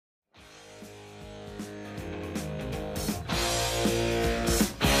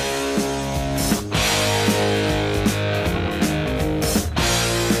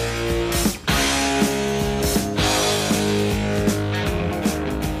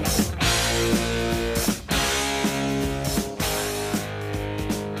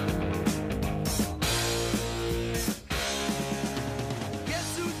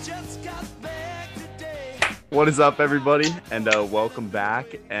What is up, everybody? And welcome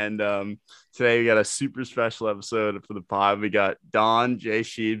back. And today we got a super special episode for the pod. We got Don, Jay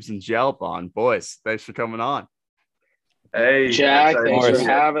Sheebs, and Jelp on. Boys, thanks for coming on. Hey, Jack, thanks for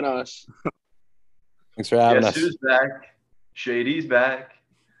having us. Thanks for having us. Who's back? Shady's back.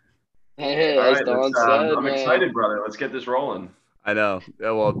 Hey, All as right, Don said, I'm excited, brother. Let's get this rolling. I know.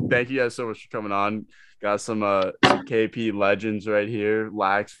 Well, thank you guys so much for coming on. Got some KP legends right here,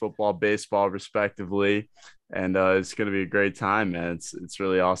 Lax, football, baseball, respectively. And it's going to be a great time, man. It's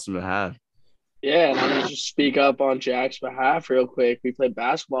really awesome to have. Yeah, and I'm going to just speak up on Jack's behalf real quick. We played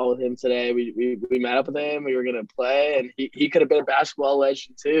basketball with him today. We met up with him. We were going to play, and he could have been a basketball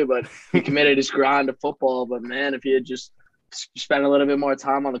legend too, but he committed his grind to football. But, man, if he had just spent a little bit more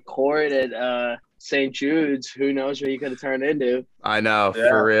time on the court at St. Jude's, who knows what he could have turned into. I know,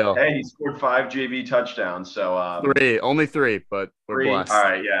 for real. Hey, he scored 5 JV touchdowns. So only three, but we're blessed. All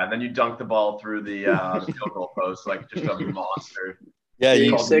right, yeah. And then you dunked the ball through the field goal post like just a monster. Yeah,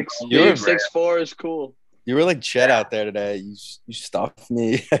 you 6'4" is cool. You were like Chet out there today. You stuffed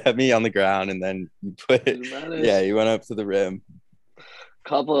me on the ground, and then you put it. Yeah, you went up to the rim.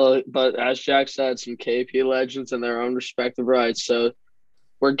 But as Jack said, some KP legends in their own respective rights. So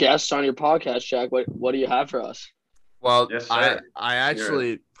we're guests on your podcast, Jack. What do you have for us? Well, yes, I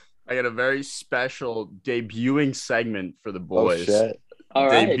got a very special debuting segment for the boys. Oh, shit. All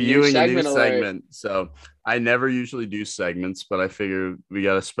right, debuting a new segment. So I never usually do segments, but I figure we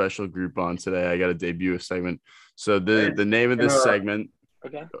got a special group on today. I got to debut a segment. So the name of this segment.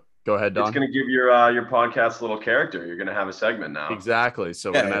 Okay. Go ahead, Don. It's going to give your podcast a little character. You're going to have a segment now. Exactly. So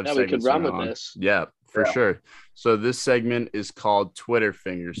we're going to have segments. We could run with this. Yeah, for sure. So this segment is called Twitter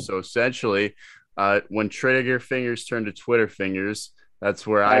Fingers. So essentially, when Trigger Fingers turn to Twitter Fingers, that's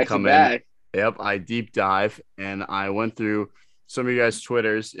where I come in. Yep, I deep dive, and I went through some of you guys'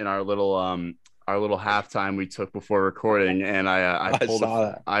 Twitters in our little halftime we took before recording, and I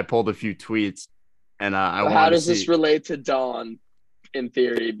pulled a few tweets, and how does this relate to Don? In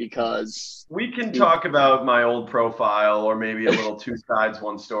theory, because we can talk about my old profile or maybe a little two sides,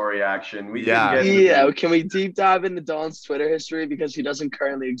 one story action. Can we deep dive into Don's Twitter history because he doesn't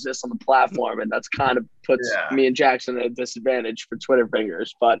currently exist on the platform, and that's kind of puts me and Jackson at a disadvantage for Twitter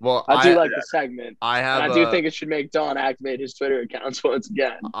fingers. But I do like the segment. I do think it should make Don activate his Twitter accounts once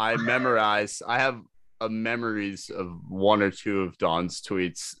again. I have memories of one or two of Don's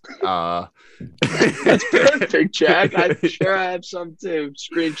tweets. That's perfect, Jack. I'm sure I have some too.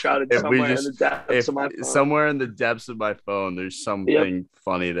 Screenshotted somewhere in the depths of my phone. Somewhere in the depths of my phone, there's something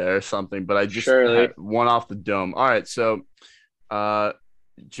funny there or something. But I just had one off the dome. All right, so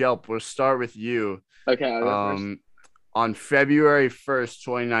Jelp, we'll start with you. Okay. On February 1st,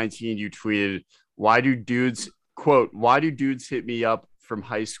 2019, you tweeted, why do dudes hit me up from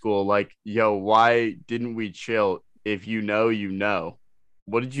high school like, yo, why didn't we chill? If you know, you know.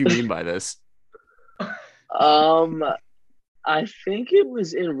 What did you mean by this? I think it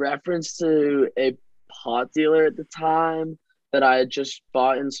was in reference to a pot dealer at the time that I had just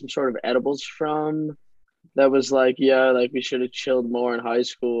bought in some sort of edibles from. That was like, yeah, like we should have chilled more in high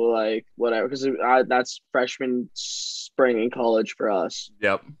school, like whatever, because that's freshman spring in college for us.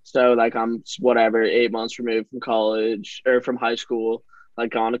 Yep. So like I'm 8 months removed from college or from high school.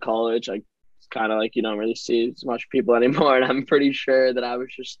 Like gone to college, like it's kind of like you don't really see as much people anymore. And I'm pretty sure that I was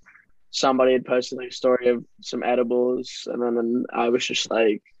just somebody had posted like a story of some edibles, and then I was just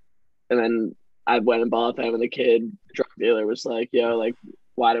like, and then I went and bought them, and the drug dealer was like, "Yo, like,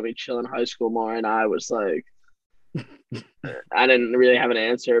 why do we chill in high school more?" And I was like, I didn't really have an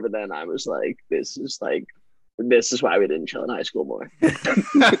answer, but then I was like, this is why we didn't chill in high school more.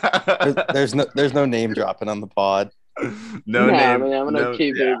 There's no name dropping on the pod. No name. I mean, I'm gonna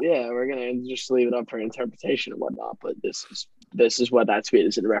keep it. Yeah, we're gonna just leave it up for interpretation and whatnot. But this is what that tweet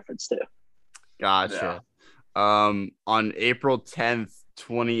is in reference to. Gotcha. Yeah. On April 10th,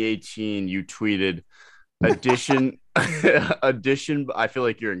 2018, you tweeted, "Addition." I feel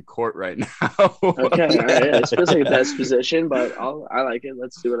like you're in court right now. Okay, all right. Yeah, it feels like a best position, but I like it.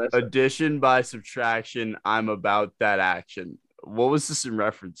 Let's do what I said. Addition by subtraction. I'm about that action. What was this in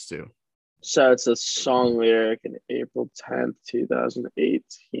reference to? So it's a song lyric in April 10th,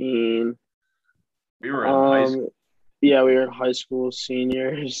 2018. We were in high school. Yeah, we were in high school,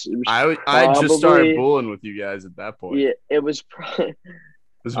 seniors. I just started bullying with you guys at that point. Yeah, it was probably. It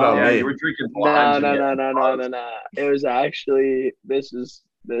was about me. You were drinking wine. No. It was actually this is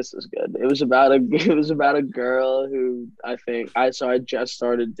good. It was about a girl who I just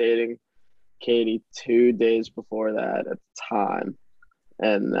started dating Katie 2 days before that at the time,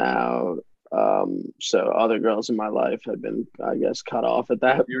 and now so other girls in my life had been, I guess, cut off at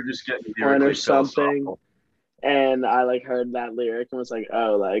that You were just getting point or something. And I like heard that lyric and was like,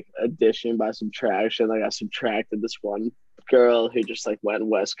 oh, like addition by subtraction. Like I subtracted this one girl who just like went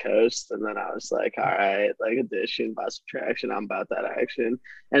West Coast, and then I was like, all right, like addition by subtraction. I'm about that action,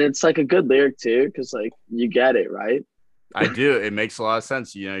 and it's like a good lyric too, because like you get it, right? I do. It makes a lot of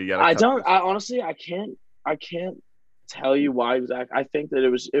sense. You know, you gotta. I honestly, I can't tell you why exactly. I think that it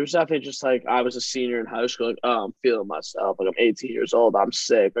was definitely just like I was a senior in high school. Like, oh, I'm feeling myself. Like I'm 18 years old. I'm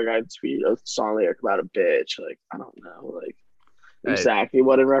sick. Like I tweet a song lyric about a bitch. Like I don't know. Like exactly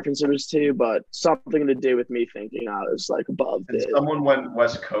what in reference it was to, but something to do with me thinking I was like above it. Someone went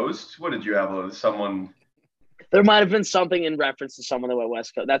West Coast. What did you have? Someone. There might have been something in reference to someone that went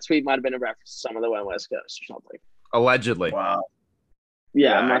West Coast. That tweet might have been in reference to someone that went West Coast or something. Allegedly. Wow.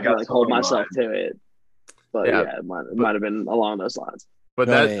 Yeah, I'm not gonna like hold myself to it. But yeah, it might have been along those lines. But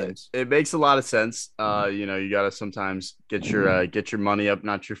it makes a lot of sense. You know, you gotta sometimes get your money up,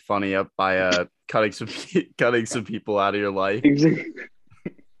 not your funny up, by cutting some people out of your life.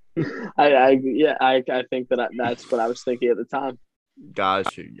 I think that's what I was thinking at the time.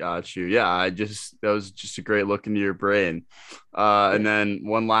 Got you. Yeah, that was just a great look into your brain. And then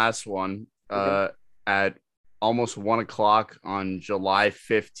one last one. At almost 1:00 on July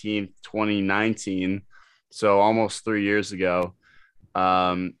 15th, 2019. So almost 3 years ago,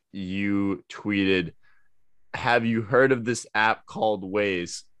 you tweeted, "Have you heard of this app called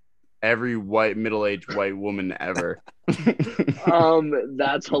Waze? Every middle-aged white woman ever."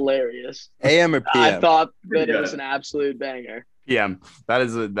 That's hilarious. AM or PM? I thought that it was an absolute banger. PM. That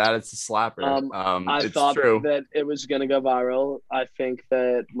is a slapper. I thought that it was gonna go viral. I think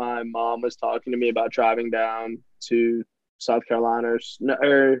that my mom was talking to me about driving down to South Carolina,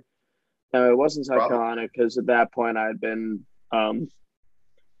 no, it wasn't South Carolina, because at that point I had been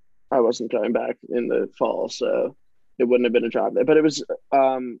I wasn't going back in the fall, so it wouldn't have been a drive there. But it was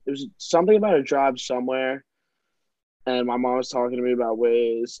something about a drive somewhere, and my mom was talking to me about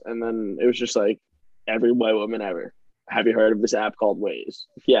Waze, and then it was just like, every white woman ever. Have you heard of this app called Waze?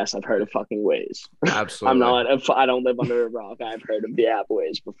 Yes, I've heard of fucking Waze. Absolutely. I don't live under a rock. I've heard of the app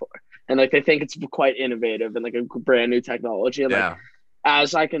Waze before. And like they think it's quite innovative and like a brand new technology. And like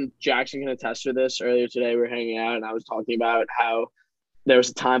Jackson can attest to this. Earlier today we were hanging out and I was talking about how there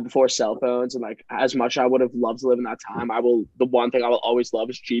was a time before cell phones, and like as much I would have loved to live in that time, the one thing I will always love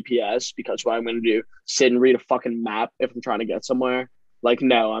is GPS, because what I'm gonna do, sit and read a fucking map if I'm trying to get somewhere. Like,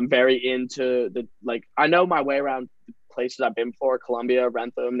 no, I'm very into I know my way around places I've been before: Columbia,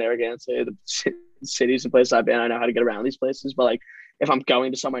 Rentham, Narragansett, the cities and places I've been. I know how to get around these places. But like, if I'm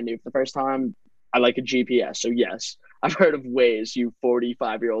going to somewhere new for the first time, I like a GPS. So yes, I've heard of Waze, you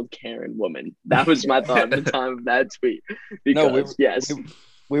 45-year-old Karen woman. That was my thought at the time of that tweet. Because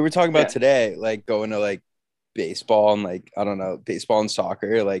we were talking about today, like going to like baseball and like, I don't know, baseball and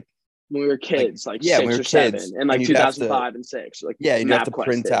soccer, like when we were kids, like 6 or 7, and like 2005 and 6. Like, you have to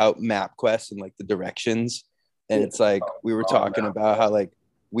print out MapQuest and like the directions. And it's like we were talking about how like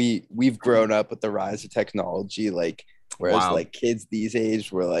we've grown up with the rise of technology, like whereas like kids these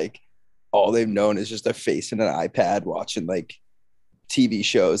age were like all they've known is just a face and an iPad watching like TV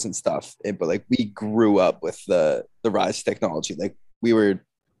shows and stuff. But like we grew up with the rise of technology. Like we were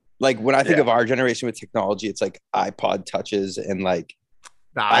like, when I think of our generation with technology, it's like iPod touches and like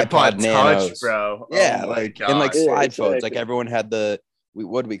the iPod touch, bro. Yeah, and like slide phones. Like everyone had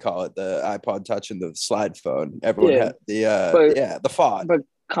what do we call it? The iPod touch and the slide phone. Everyone had the FOD. But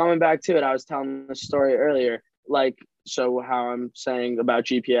coming back to it, I was telling the story earlier, like, so how I'm saying about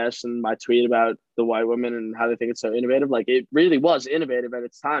GPS and my tweet about the white women and how they think it's so innovative. Like, it really was innovative at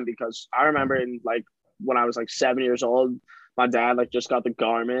its time, because I remember when I was like 7 years old, my dad like just got the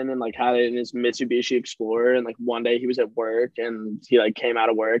Garmin and like had it in his Mitsubishi Explorer, and like one day he was at work and he like came out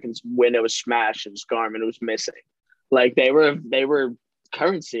of work and his window was smashed and his Garmin was missing. Like they were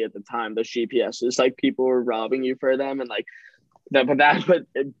currency at the time, those GPSs. Like people were robbing you for them, and like that. But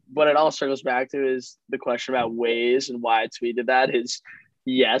what it all circles back to is the question about Waze, and why I tweeted that is,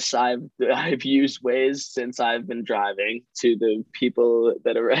 yes, I've used Waze since I've been driving. To the people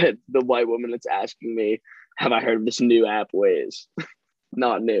that are the white woman that's asking me, have I heard of this new app Waze?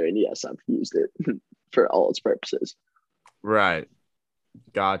 Not new, and yes, I've used it for all its purposes. Right.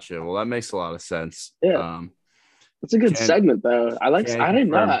 Gotcha. Well, that makes a lot of sense. Yeah. It's a good segment though. I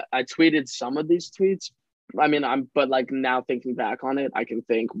didn't know I tweeted some of these tweets. I mean, but like now thinking back on it, I can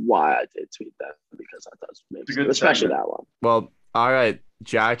think why I did tweet that, because I thought it was especially segment. That one. Well, all right,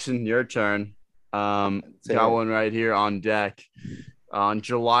 Jackson, your turn. Got one right here on deck. On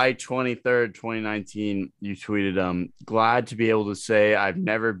July 23rd, 2019, you tweeted, glad to be able to say I've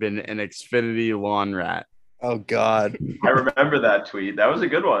never been an Xfinity lawn rat. Oh God. I remember that tweet. That was a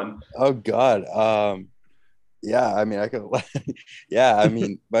good one. Oh God. Yeah, I mean, I could. Yeah, I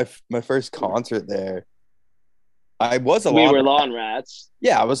mean, my first concert there, I was a We lawn were rat. lawn rats.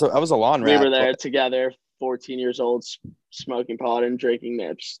 Yeah, I was a lawn rat. We were there together, 14 years old, smoking pot and drinking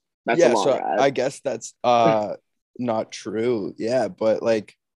nips. That's a Yeah, lawn so rat. I guess that's not true. Yeah, but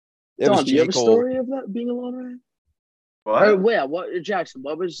like it was Don, do you have a J. Cole. story of that being a lawn rat? What? Or yeah, what Jackson?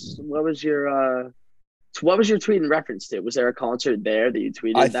 What was your tweet in reference to? Was there a concert there that you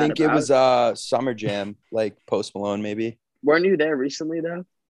tweeted I that think it about? was Summer Jam, like Post Malone, maybe. Weren't you there recently though?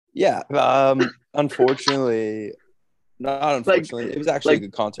 Yeah. Unfortunately, not unfortunately. It was actually a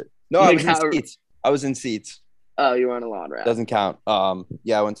good concert. No, I was in seats. I was in seats. Oh, you weren't a lawn rat. Doesn't count.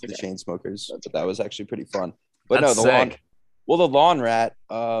 Yeah, I went to the Chainsmokers, but that was actually pretty fun. But That's no, the sick. lawn rat,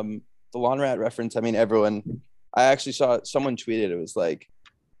 the lawn rat reference. I mean, everyone. I actually saw someone tweeted. It was like,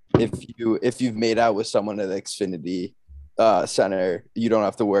 if you've made out with someone at Xfinity Center, you don't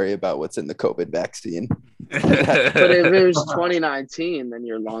have to worry about what's in the COVID vaccine. But if it was 2019, then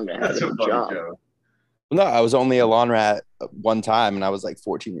you're long ahead That's of a the funny job. joke. No, I was only a lawn rat one time, and I was like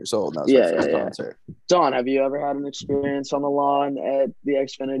 14 years old. And that was my first concert. Don, have you ever had an experience on the lawn at the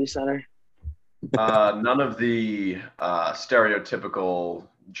Xfinity Center? None of the stereotypical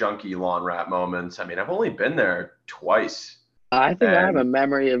junkie lawn rat moments. I mean, I've only been there twice. I think I have a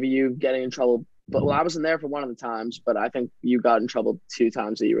memory of you getting in trouble. But I wasn't there for one of the times, but I think you got in trouble 2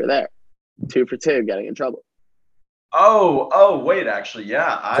 times that you were there. 2 for 2 getting in trouble. Oh, wait, actually,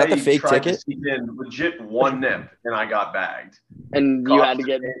 yeah. Is that the fake tried ticket? to sneak in legit one nip, and I got bagged. And Cops you had to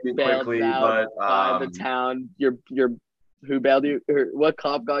get came bailed quickly, out but, by the town. Your who bailed you? Or what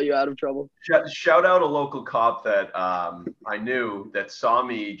cop got you out of trouble? Shout out a local cop that I knew that saw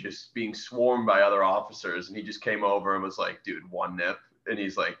me just being swarmed by other officers, and he just came over and was like, "Dude, one nip," and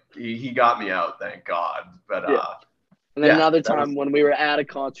he's like, he got me out, thank God. But And then another time when we were at a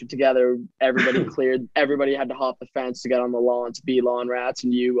concert together, everybody cleared. Everybody had to hop the fence to get on the lawn to be lawn rats,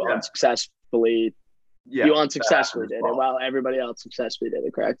 and you unsuccessfully did it, while everybody else successfully did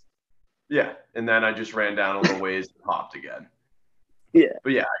it. Correct? Yeah, and then I just ran down a little ways and hopped again. Yeah,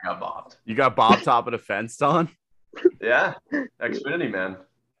 but yeah, I got bobbed. You got bobbed top of the fence, Don? Yeah, Xfinity, man.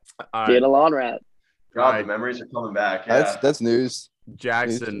 Being a lawn rat. God, the memories are coming back. Yeah. That's news.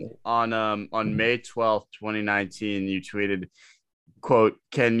 Jackson, on May 12th, 2019, you tweeted, quote,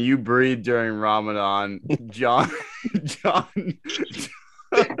 "Can you breathe during Ramadan?" John.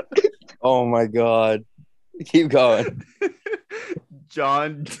 Oh my God. Keep going.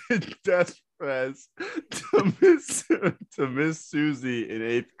 John Desprez to Miss Susie in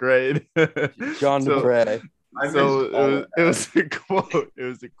 8th grade. John Dupre. So it was a quote. It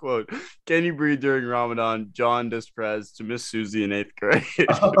was a quote. "Can you breathe during Ramadan?" John Desprez to Miss Susie in 8th grade.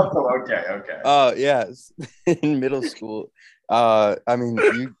 Okay. Oh, yes. In middle school. I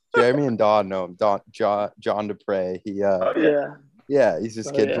mean, Jeremy and Don know him. John Dupre. He he's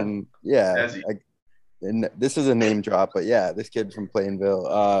this kid from and this is a name drop, but yeah, this kid from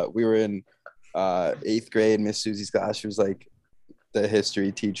Plainville. We were in 8th grade. Miss Susie's class. She was like the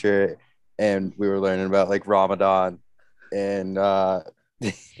history teacher, and we were learning about like Ramadan, and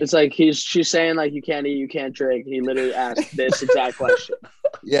it's like she's saying like you can't eat, you can't drink. He literally asked this exact question.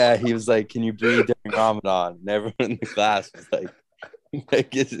 Yeah, he was like, "Can you breathe during Ramadan?" And everyone in the class was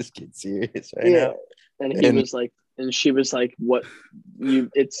like, "Is this kid serious right now?" And he was like, and she was like, "What?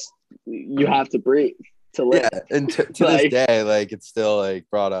 You have to breathe to live." Yeah, and to this day, like it's still like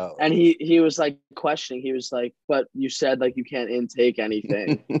brought up. And he was like questioning. He was like, "But you said like you can't intake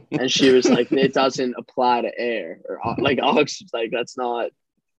anything," and she was like, "It doesn't apply to air or like oxygen. Like that's not."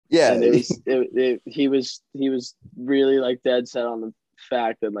 Yeah, and he was really like dead set on the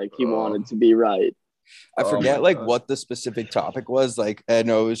fact that like he wanted to be right. I forget like what the specific topic was. Like I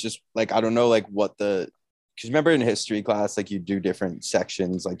know it was just like I don't know like what the because remember in history class like you do different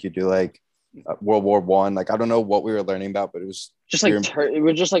sections, like you do like World War I. Like I don't know what we were learning about, but it was just like it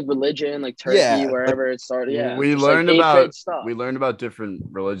was just like religion, like Turkey, wherever it started. Yeah, we learned about different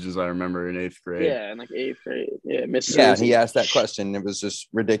religions. I remember in 8th grade. Yeah, in like 8th grade. Yeah, Miss. Yeah, and he asked that question. It was just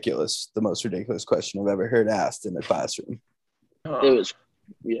ridiculous. The most ridiculous question I've ever heard asked in a classroom. It was,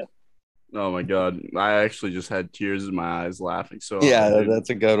 yeah. Oh my God, I actually just had tears in my eyes laughing. So yeah,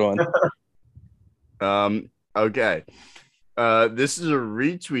 that's a good one. Okay. This is a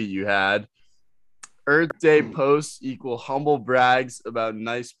retweet you had. Earth Day posts equal humble brags about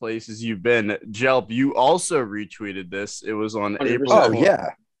nice places you've been. Jelp, you also retweeted this. It was on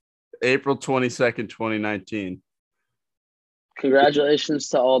 100%. April 22nd, 2019. Congratulations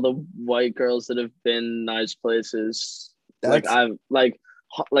to all the white girls that have been nice places. Like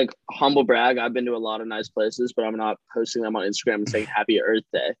humble brag. I've been to a lot of nice places, but I'm not posting them on Instagram and saying Happy Earth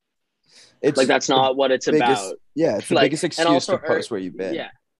Day. It's like that's not what it's about. Yeah, it's the like, biggest excuse to post where you've been. Yeah,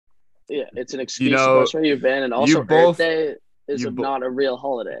 it's an excuse to post where you've been, and also Earth Day is not a real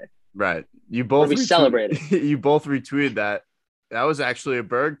holiday. Right. You both celebrated. You both retweeted that. That was actually a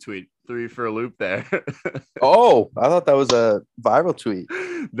Berg tweet. 3 for a loop there. Oh, I thought that was a viral tweet.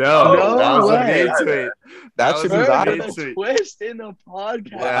 No, that was a me tweet. That should be viral. Tweet. Twist in the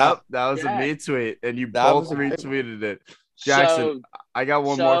podcast. Yeah, that was a me tweet, and you both retweeted it. Jackson, I got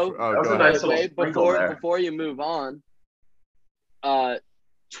one more. Oh, go ahead. Wait, before you move on,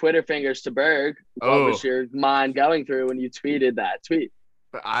 Twitter fingers to Berg. What was your mind going through when you tweeted that tweet?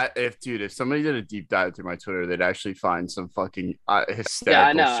 If somebody did a deep dive through my Twitter, they'd actually find some fucking hysterical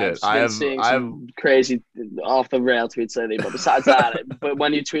I know. shit. I've been seeing some crazy off the rail tweets lately, but besides that, but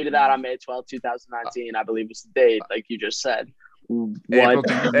when you tweeted that on May 12, 2019, I believe was the date, like you just said. April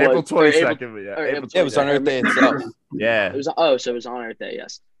 22nd. Yeah, it was on Earth Day itself. Yeah. So it was on Earth Day.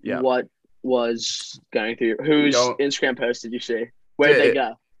 Yes. Yeah. What was going through? Whose Instagram post did you see? Where'd they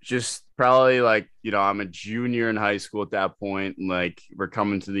go? Just probably like, I'm a junior in high school at that point. And like, we're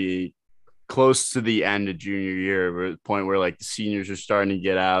coming to close to the end of junior year. We're at the point where like the seniors are starting to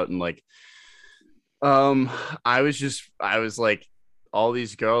get out. And like, I was like, all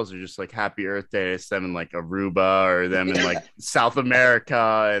these girls are just like happy Earth Day. It's them in like Aruba or them in like South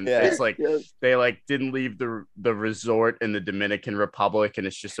America. And it's like, they like didn't leave the resort in the Dominican Republic. And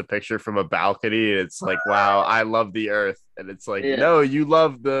it's just a picture from a balcony. And it's like, wow, I love the Earth. And it's like, no, you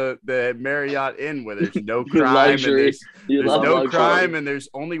love the Marriott Inn where there's no crime and there's no crime and there's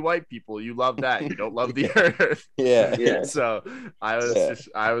only white people. You love that. You don't love the Earth. Yeah. So I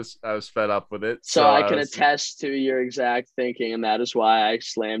was fed up with it. So I can attest to your exact thinking, and that is why I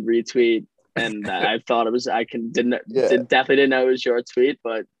slammed retweet. And I thought it was definitely didn't know it was your tweet,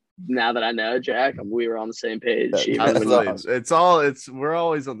 but now that I know, Jack, we were on the same page. We're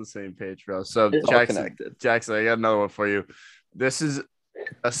always on the same page, bro. So Jackson, I got another one for you. This is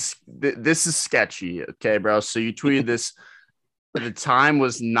sketchy, okay, bro. So you tweeted this. The time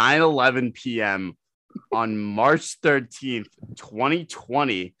was 9:11 p.m. on March 13th,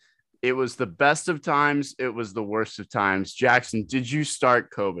 2020. It was the best of times. It was the worst of times. Jackson, did you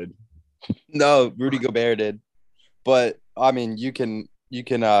start COVID? No, Rudy Gobert did. But I mean, you can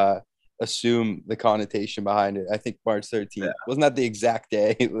assume the connotation behind it. I think March 13th wasn't that the exact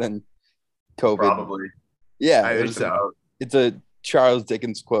day when COVID? Probably. Yeah, I think so. It's a Charles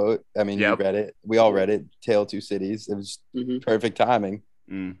Dickens quote. I mean, you read it. We all read it. Tale of Two Cities. It was perfect timing.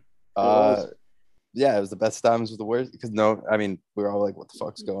 Mm. Yeah, it was the best times, was the worst because we were all like, "What the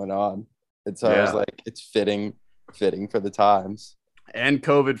fuck's going on?" And so I was like, "It's fitting for the times." And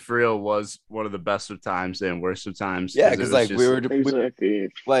COVID for real was one of the best of times and worst of times. Yeah, because like we were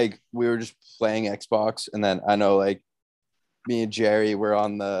just playing Xbox, and then I know like me and Jerry were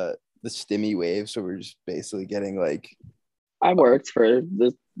on the stimmy wave, so we're just basically getting like. I worked for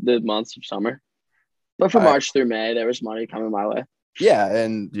the months of summer, but from March through May, there was money coming my way. Yeah,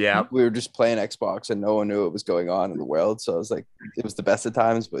 and we were just playing Xbox, and no one knew what was going on in the world. So I was like, it was the best of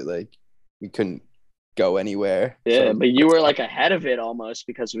times, but like we couldn't go anywhere. Yeah, but you were like ahead of it almost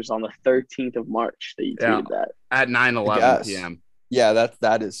because it was on the 13th of March that you tweeted that at 9:11 p.m. Yeah,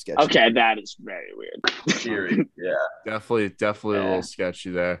 that is sketchy. Okay, that is very weird. Eerie. Yeah, definitely a little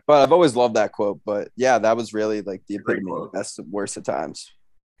sketchy there. But I've always loved that quote. But yeah, that was really like the epitome of the best and worst of times.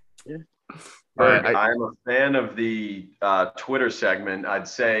 Yeah. I'm a fan of the Twitter segment. I'd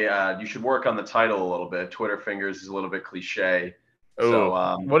say you should work on the title a little bit. Twitter fingers is a little bit cliche.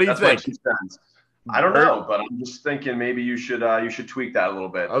 So, what do you think? I don't know, but I'm just thinking maybe you should tweak that a little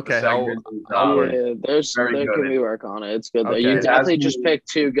bit. Okay, there can we work on it. It's good though. You definitely just picked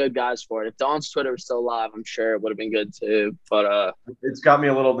two good guys for it. If Don's Twitter was still alive, I'm sure it would have been good too. But it's got me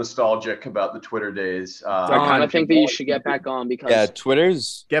a little nostalgic about the Twitter days. I kind of think that you should get back on because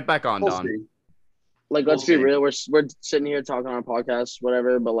Twitter's get back on, Don. Like, let's be real. We're sitting here talking on a podcast,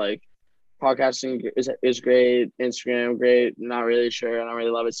 whatever, but like. Podcasting is great. Instagram, great. Not really sure. I don't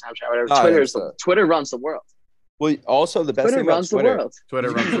really love it. Snapchat, whatever. Twitter runs the world. Well, also the best thing about Twitter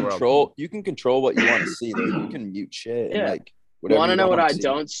runs the world. You can control what you want to see. Like, you can mute shit. Yeah. And, like, you want to know what I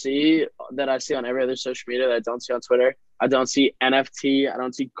don't see that I see on every other social media that I don't see on Twitter? I don't see NFT. I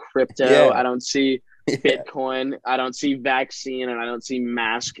don't see crypto. Yeah. I don't see Bitcoin. I don't see vaccine, and I don't see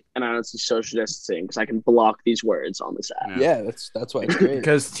mask, and I don't see social distancing because I can block these words on this app. Yeah, that's why it's great.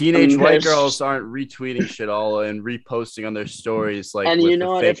 Because teenage white girls aren't retweeting shit all and reposting on their stories like. And with you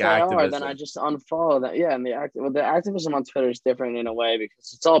know what? If they activism. are, then I just unfollow that. Yeah, and the activism on Twitter is different in a way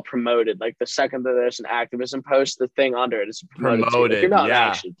because it's all promoted. Like the second that there's an activism post, the thing under it is promoted. Like, you're not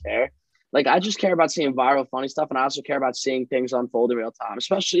actually care. Like, I just care about seeing viral, funny stuff, and I also care about seeing things unfold in real time.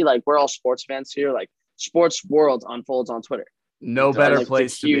 Especially like we're all sports fans here. Like, sports world unfolds on Twitter. No better like,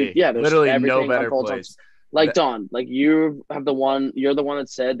 place to be. Yeah, there's literally no better place. Like, Don, like you're the one that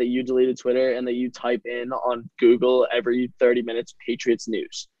said that you deleted Twitter and that you type in on Google every 30 minutes Patriots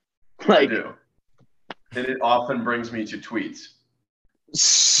news. Like, I do. And it often brings me to tweets.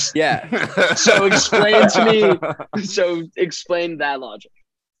 Yeah. So explain that logic.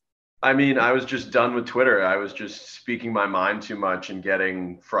 I mean, I was just done with Twitter. I was just speaking my mind too much and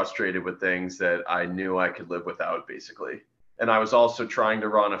getting frustrated with things that I knew I could live without, basically. And I was also trying to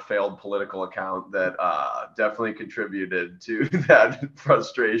run a failed political account that definitely contributed to that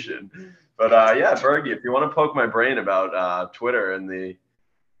frustration. But yeah, Bergie, if you want to poke my brain about Twitter and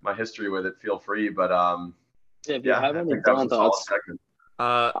my history with it, feel free. But if you have any thoughts.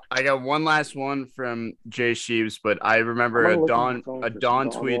 I got one last one from Jay Sheaves, but I remember a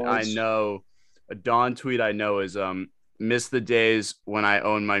Dawn tweet I know is miss the days when I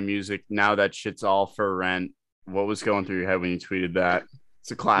owned my music. Now that shit's all for rent. What was going through your head when you tweeted that?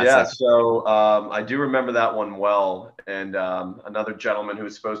 It's a classic. Yeah, so I do remember that one well. And another gentleman who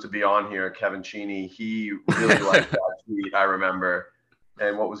was supposed to be on here, Kevin Cheney, he really liked that tweet, I remember.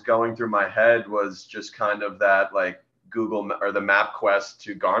 And what was going through my head was just kind of that like Google or the MapQuest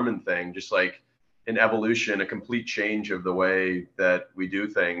to Garmin thing, just like an evolution, a complete change of the way that we do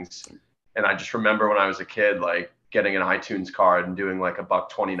things. And I just remember when I was a kid, like getting an iTunes card and doing like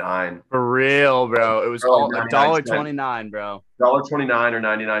 $1.29. For real, bro. It was $1.29, bro. $1.29 or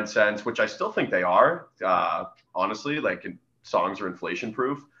 99 cents, which I still think they are. Honestly, like songs are inflation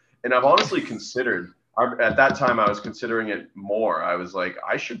proof. And I've honestly considered, at that time, I was considering it more. I was like,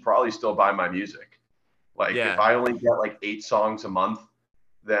 I should probably still buy my music. Like if I only get like 8 songs a month,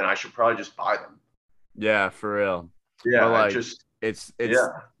 then I should probably just buy them. Yeah, for real. Yeah, like, it's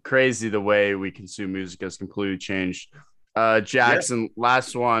crazy the way we consume music has completely changed. Jackson,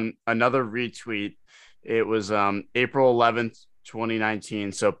 last one, another retweet. It was April 11th,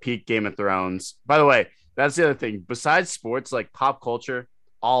 2019. So peak Game of Thrones. By the way, that's the other thing. Besides sports, like pop culture,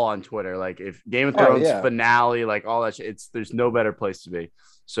 all on Twitter. Like if Game of Thrones finale, like all that shit, there's no better place to be.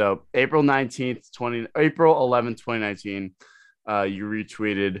 So April 11th, 2019, you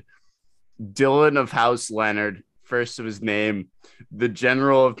retweeted Dylan of House Leonard, first of his name, the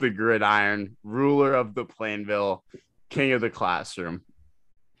general of the gridiron, ruler of the Plainville, king of the classroom.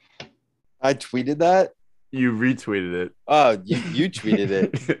 I tweeted that? You retweeted it. Oh, you tweeted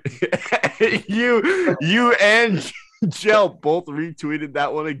it. you and Gel both retweeted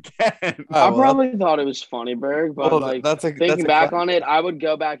that one again. I probably thought it was funny, Berg, but thinking back on it, I would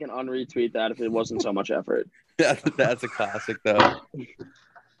go back and unretweet that if it wasn't so much effort. That's a classic, though.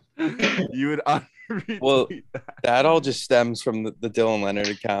 You would unretweet that all just stems from the Dylan Leonard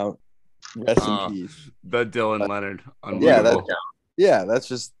account. Rest in peace. The Dylan Leonard. Yeah, that's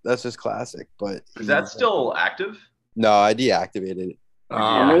just classic. But is that still active? No, I deactivated it.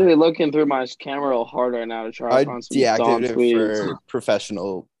 I'm really looking through my camera hard right now to try to find some deactivated it for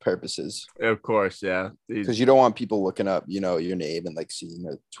professional purposes. Of course, yeah. Because you don't want people looking up, your name and like seeing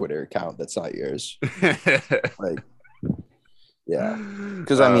a Twitter account that's not yours. Yeah.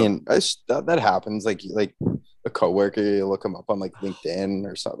 Because I mean, that happens. Like a coworker, you look them up on like LinkedIn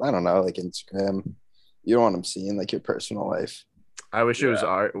or something. I don't know, like Instagram. You don't want them seeing like your personal life. I wish it was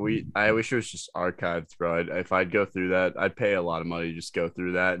I wish it was just archived, bro. If I'd go through that, I'd pay a lot of money to just go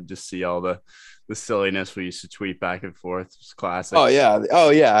through that and just see all the silliness we used to tweet back and forth. It's classic. Oh yeah. I'd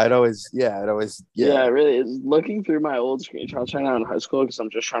always. Yeah, it really is. Looking through my old screenshots right now in high school because I'm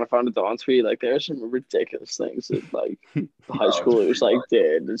just trying to find a Dawn tweet. Like there are some ridiculous things that like the high schoolers like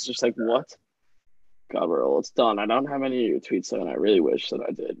did. It's just like what? God, we're old. It's done. I don't have any of your tweets though, and I really wish that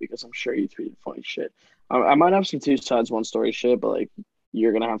I did because I'm sure you tweeted funny shit. I might have some 2 sides, 1 story shit, but like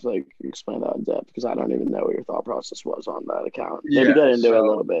you're gonna have to like explain that in depth because I don't even know what your thought process was on that account. Maybe get into it a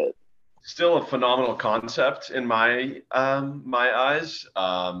little bit. Still a phenomenal concept in my eyes.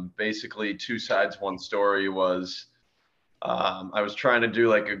 Basically, 2 sides, 1 story was I was trying to do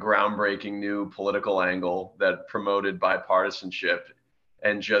like a groundbreaking new political angle that promoted bipartisanship,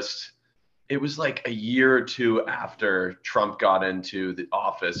 and just it was like a year or 2 after Trump got into the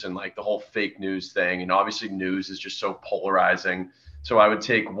office and like the whole fake news thing. And obviously news is just so polarizing. So I would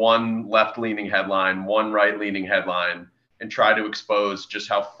take 1 left-leaning headline, 1 right-leaning headline, and try to expose just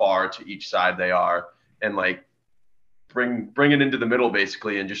how far to each side they are and like bring it into the middle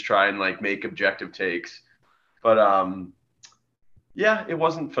basically and just try and like make objective takes. But yeah, it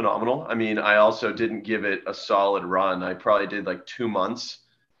wasn't phenomenal. I mean, I also didn't give it a solid run. I probably did like 2 months.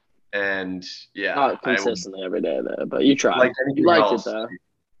 And yeah, not consistently every day though, but you tried. You liked it though.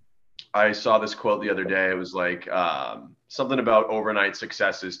 I saw this quote the other day. It was like something about overnight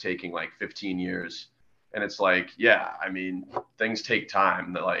successes taking like 15 years. And it's like, yeah, I mean, things take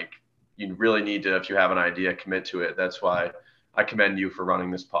time. That like you really need to, if you have an idea, commit to it. That's why I commend you for running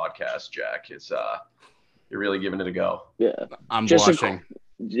this podcast, Jack. It's you're really giving it a go. Yeah, I'm blushing.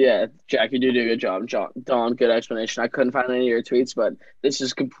 Yeah, Jack, you do a good job. Don, good explanation. I couldn't find any of your tweets, but this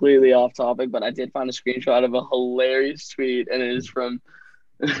is completely off topic. But I did find a screenshot of a hilarious tweet, and it is from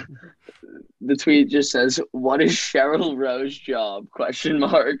the tweet just says, "What is Cheryl Rowe's job?" Question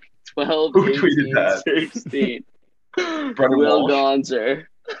mark. 12, Who 18, tweeted that? 16. Brendan Will Walsh? Gonzer.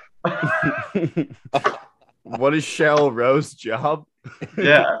 What is Cheryl Rowe's job?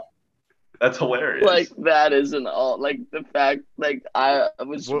 Yeah, that's hilarious. Like that isn't all. Like the fact, like I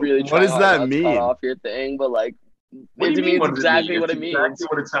was really What trying does hard that not to mean? cut off your thing, but like What do it you mean, means what does it exactly mean? what It's it means. exactly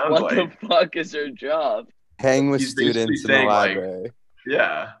what it sounds What like. the fuck is her job? Hang with He's basically students in the saying, like, library.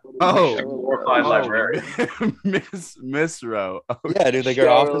 Yeah. Oh, Glorified librarian. Miss Rowe. Okay. Yeah, dude, like our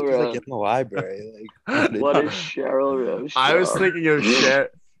Cheryl office is Rowe. like in the library. Like, What is Cheryl Rowe's I was job? thinking of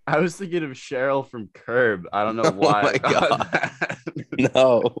I was thinking of Cheryl from Curb. I don't know Oh why. my God.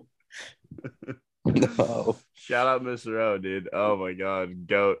 No. No. Shout out Miss Rowe, dude. Oh my God,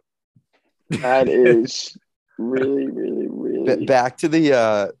 goat. That is really, really, really. Back to the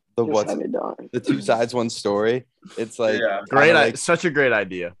just what's had me dying. the two sides one story. It's like Yeah. Great, like, such a great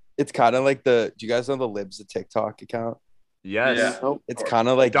idea. it's kind of like do you guys know the Libs of TikTok account? Yes, Yeah. Oh, It's kind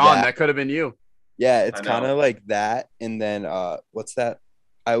of like Don, that. that could have been you. Yeah, it's I know. kind of like that. And then what's that?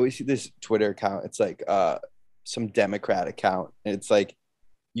 I always see this Twitter account. It's like some Democrat account. And it's like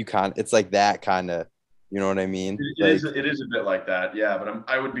it's like that kind of, you know what I mean? It is a bit like that, yeah. But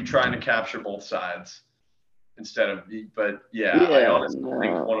I would be trying to capture both sides instead of. But yeah, I honestly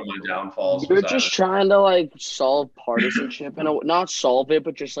think one of my downfalls. You're was just trying to like solve partisanship and not solve it,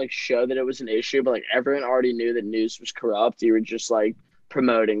 but just like show that it was an issue. But like everyone already knew that news was corrupt. You were just like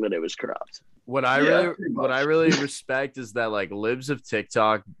promoting that it was corrupt. What I Yeah, pretty much. really respect is that like Libs of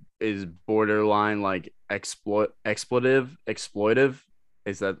TikTok is borderline like exploitive.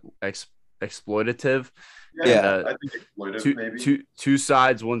 Is that exploitative? Yeah, I think exploitive maybe. Two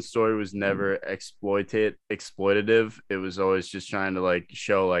sides, one story was never exploitative. It was always just trying to like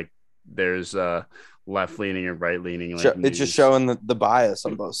show like there's left leaning and right leaning. Like it's just showing the bias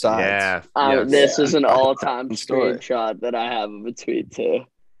on both sides. Yeah. Yes. This is an all-time Story. screenshot that I have of a tweet too.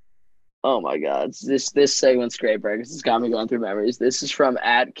 Oh my God, this segment's great, Brett. It's got me going through memories. This is from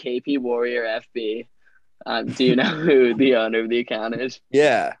 @KP Warrior FB. Do you know who the owner of the account is?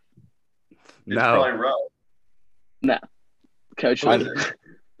 Yeah. It's probably Rowe. No, Coach Who is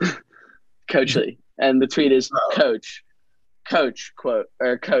Lee. Coach Lee, and the tweet is Coach quote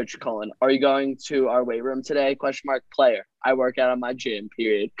or Coach colon. Are you going to our weight room today? Question mark. Player. I work out on my gym.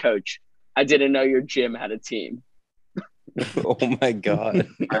 Period. Coach. I didn't know your gym had a team. Oh my God.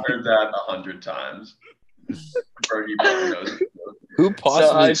 I heard that 100 times. Fergie probably knows. Who So possibly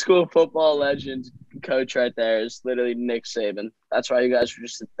high school football legend coach right there is literally Nick Saban. That's why you guys were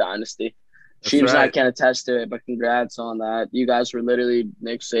just a dynasty. That's Sheems and I right. can't attest to it, but congrats on that. You guys were literally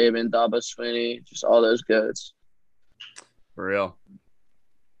Nick Saban, Dabo Swinney, just all those goats. For real.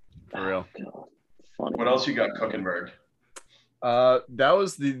 For real. God, funny. What else you got cooking, Berg? That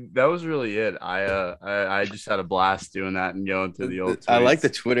was really it. I just had a blast doing that and going through the old tweets. I like the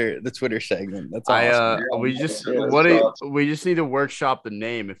Twitter segment. That's awesome. We just Yeah, we just need to workshop the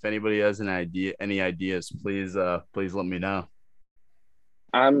name. If anybody has any ideas, please let me know.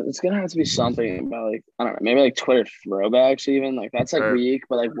 It's gonna have to be something about like I don't know, maybe like Twitter throwbacks even. Like that's like Sure. weak,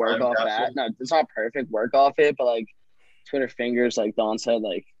 but like work off that. No, it's not perfect. Work off it, but like Twitter fingers, like Don said,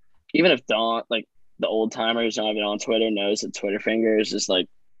 like even if Don like the old timers not even on Twitter knows that Twitter fingers is like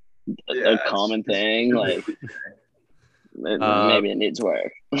a common thing. Like maybe it needs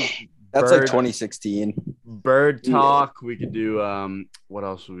work. That's like 2016. Bird talk. We could do what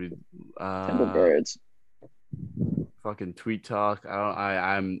else would we Temple birds. fucking tweet talk.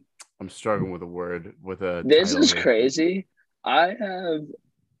 I'm struggling with a word with a This title is here. crazy. I don't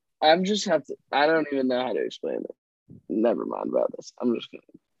even know how to explain it. Never mind about this. I'm just gonna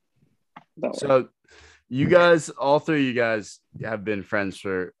don't worry. So you guys, all three of you guys have been friends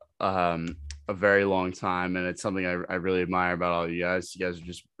for a very long time, and it's something I really admire about all you guys. You guys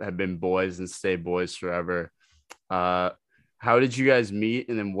have been boys and stay boys forever. How did you guys meet,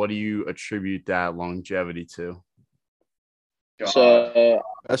 and then what do you attribute that longevity to? So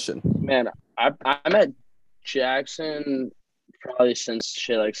Question. man, I met Jackson probably since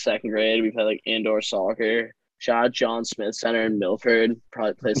like second grade. We played like indoor soccer. Shout out John Smith Center in Milford.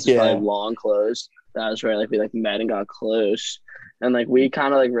 Probably places Yeah. probably long closed. That was where like we like met and got close. And like we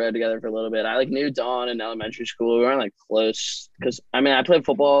kind of like rode together for a little bit. I like knew Don in elementary school. We weren't like close because I mean I played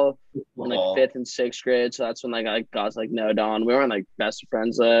football in like fifth and sixth grade, so that's when like I got to like know Don. We weren't like best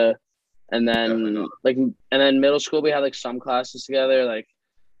friends though. And then middle school we had like some classes together. Like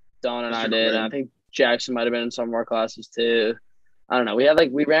Don and I did, and I think Jackson might have been in some of our classes too. I don't know.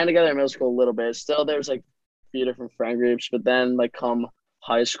 We ran together in middle school a little bit. Still, there was like a few different friend groups, but then like come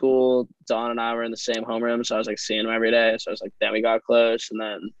high school, Don and I were in the same homeroom, so I was like seeing him every day. So I was like, then we got close, and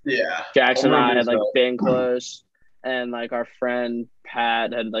then Jackson and I had like been close, and like our friend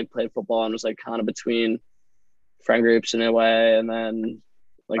Pat had like played football and was like kind of between friend groups in a way, and then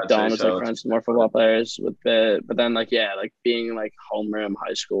like Don was like friends with more football players with it, but then like being like homeroom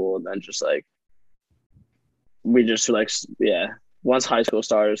high school, and then just like we just like once high school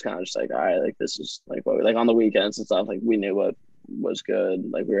started, it was kind of just like, all right, like this is like what we like on the weekends and stuff. Like we knew what was good.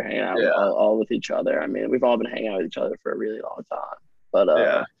 Like we were hanging out all with each other. I mean, we've all been hanging out with each other for a really long time. But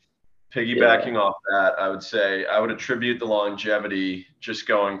piggybacking off that, I would say I would attribute the longevity just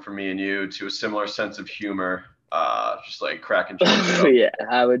going from me and you to a similar sense of humor. Just like cracking jokes. Yeah,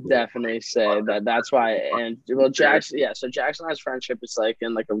 I would definitely say that. That's why. And well, Jackson. Yeah, so Jackson and I's friendship is like I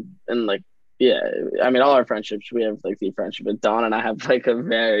mean, all our friendships, we have like the friendship, but Don and I have like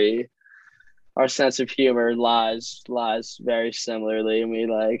our sense of humor lies very similarly. And we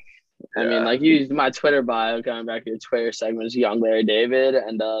like, I mean, like you used my Twitter bio, going back to your Twitter segment, is Young Larry David.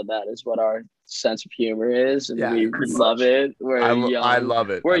 And that is what our sense of humor is. And we love it. I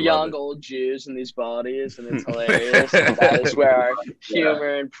love it. We're young, old Jews in these bodies, and it's hilarious. And that is where our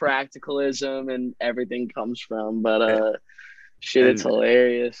humor and practicalism and everything comes from. But, it's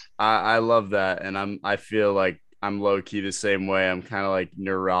hilarious. I love that, and I feel like I'm low key the same way. I'm kind of like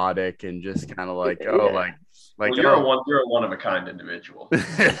neurotic and just kind of like you're a one of a kind individual.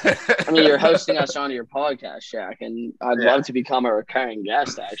 I mean, you're hosting us on your podcast, Jack, and I'd love to become a recurring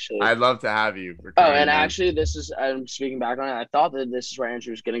guest. Actually, I'd love to have you. Actually, this is I'm speaking back on it. I thought that this is where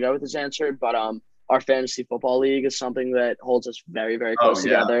Andrew was going to go with his answer, but our fantasy football league is something that holds us very, very close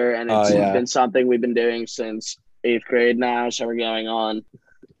together, and it's been something we've been doing since 8th grade now, so we're going on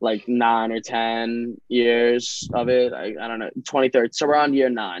like 9 or 10 years of it. I don't know, 23rd. So we're on year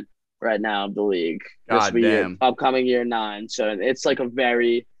 9 right now of the league. God damn. Upcoming year 9. So it's like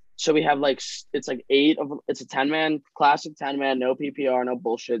so we have like, it's like it's a 10-man, classic 10-man, no PPR, no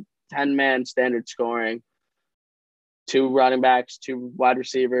bullshit, 10-man standard scoring, 2 running backs, 2 wide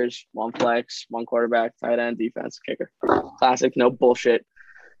receivers, 1 flex, 1 quarterback, tight end, defense, kicker. Classic, no bullshit.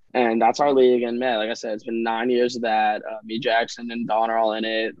 And that's our league. And man, like I said, it's been 9 years of that. Me, Jackson, and Don are all in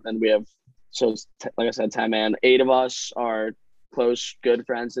it. And we have, like I said, 10-man. 8 of us are close, good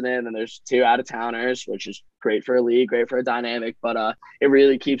friends in it. And then there's 2 out-of-towners, which is great for a league, great for a dynamic. But it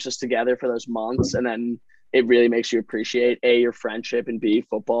really keeps us together for those months. And then it really makes you appreciate, A, your friendship, and B,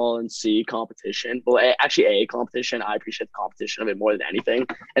 football, and C, competition. Well, A, competition. I appreciate the competition of it more than anything.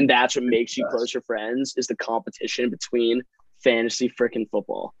 And that's what makes you closer friends, is the competition between fantasy freaking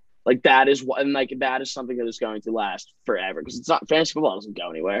football. Like that is something that is going to last forever, because it's not, fantasy football doesn't go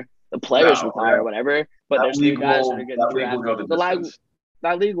anywhere. The players retire or whatever, but there's 2 guys that are getting drafted.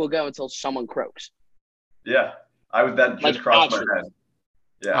 That league will go until someone croaks. Yeah, that just crossed my head.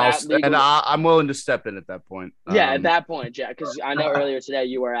 Yeah, I'm willing to step in at that point. Yeah, at that point, Jack, because I know earlier today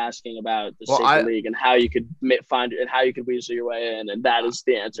you were asking about the sacred league and how you could find it and how you could weasel your way in, and that is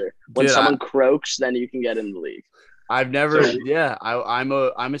the answer. When someone croaks, then you can get in the league. I've never, I'm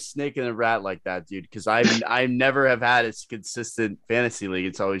a snake in a rat like that, dude. Because I never have had a consistent fantasy league.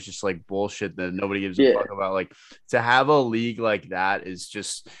 It's always just like bullshit that nobody gives a fuck about. Like, to have a league like that is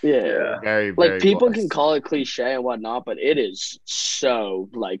just very, very like, people blessed. Can call it cliche and whatnot, but it is so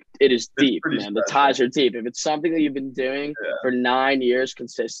like it is deep, man. Special. The ties are deep. If it's something that you've been doing for 9 years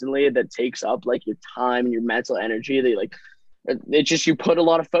consistently, that takes up like your time and your mental energy, that like it's just, you put a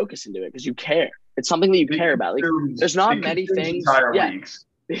lot of focus into it because you care. It's something that you care about. Like, there's not many things. Weeks.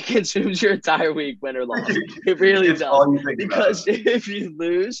 It consumes your entire week, win or loss. It really does. Because if you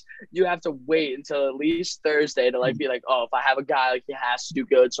lose, you have to wait until at least Thursday to like be like, oh, if I have a guy, like, he has to do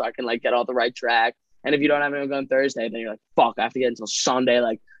good so I can like get off the right track. And if you don't have anyone going Thursday, then you're like, fuck, I have to get until Sunday.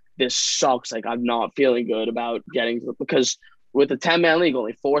 Like, this sucks. Like, I'm not feeling good about getting to, because with the 10-man league,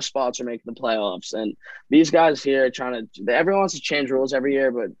 only 4 spots are making the playoffs. And these guys here are everyone wants to change rules every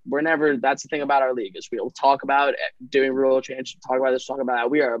year, but that's the thing about our league, is we'll talk about doing rule change, talk about this, talk about that.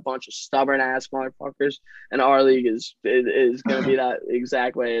 We are a bunch of stubborn ass motherfuckers, and our league is going to be that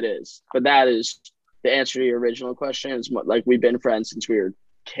exact way it is. But that is the answer to your original question. Is like, we've been friends since we were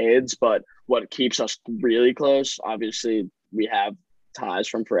kids, but what keeps us really close, obviously we have ties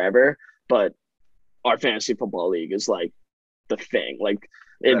from forever, but our fantasy football league is like the thing. Like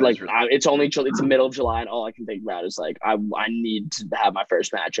it's the middle of July, and all I can think about is like I need to have my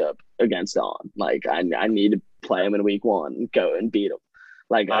first matchup against Don. Like I need to play him in week 1 and go and beat him.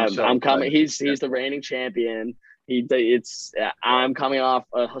 Like I'm coming. He's the reigning champion. I'm coming off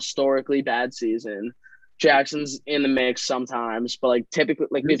a historically bad season. Jackson's in the mix sometimes, but like typically,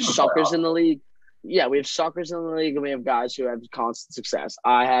 like we have suckers in the league. Yeah, we have suckers in the league, and we have guys who have constant success.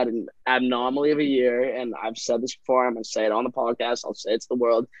 I had an anomaly of a year, and I've said this before. I'm gonna say it on the podcast. I'll say it to the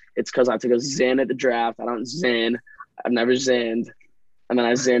world. It's because I took a Zin at the draft. I don't Zin. I've never Zinned. And then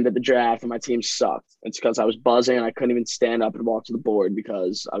I Zinned at the draft, and my team sucked. It's because I was buzzing, and I couldn't even stand up and walk to the board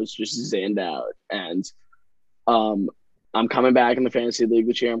because I was just Zinned out. And I'm coming back in the fantasy league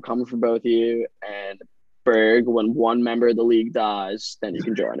this year. I'm coming for both of you. And Berg, when one member of the league dies, then you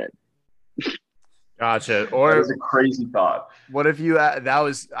can join it. Gotcha. Or that was a crazy thought. What if you I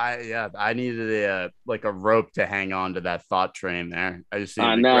needed a rope to hang on to that thought train there. I just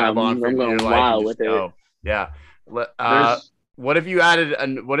need to grab on for your life with it. Yeah. What if you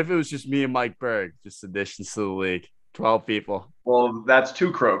added what if it was just me and Mike Berg, just additions to the league? 12 people. Well, that's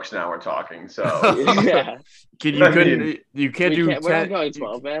 2 croaks now we're talking. So yeah. You can't do 10. We're not going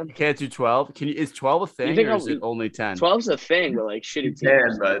 12, man. You can't do 12. Is 12 a thing or is it only 10? 12's a thing, but like shitty teams. You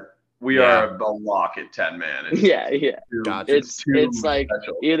can, but we are a lock at 10 man. Yeah. Gotcha. It's like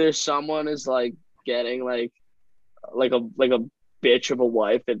either someone is like getting like a bitch of a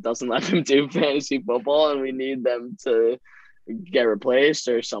wife that doesn't let them do fantasy football, and we need them to get replaced,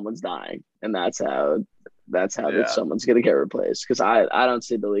 or someone's dying, and that's how someone's gonna get replaced. Because I don't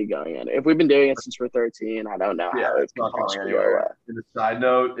see the league going in. If we've been doing it since we're 13, I don't know how it's not going anywhere. And the side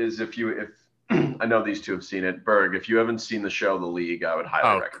note is if I know these two have seen it, Berg, if you haven't seen the show The League, I would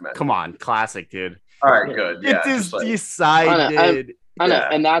highly recommend. Come on, classic, dude. All right, good. Yeah, it is decided. I know,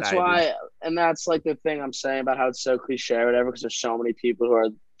 and that's why, and that's like the thing I'm saying about how it's so cliche or whatever, because there's so many people who are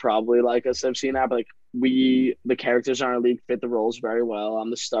probably like us have seen that, but like the characters in our league fit the roles very well. I'm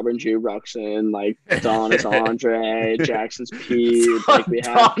the stubborn Jew Ruxin, like Don is Andre, Jackson's Pete, like we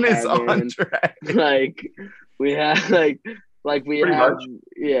have Don is Andre. Like we have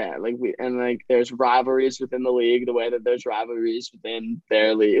there's rivalries within the league the way that there's rivalries within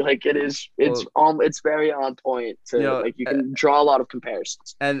their league. Like it's very on point to you can draw a lot of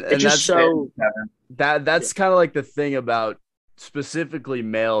comparisons. And just that's kind of like the thing about specifically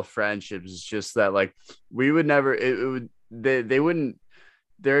male friendships. It's just that like we would never they wouldn't.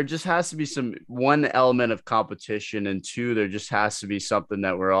 There just has to be one element of competition, and 2, there just has to be something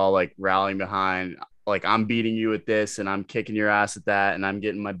that we're all like rallying behind. Like I'm beating you at this and I'm kicking your ass at that and I'm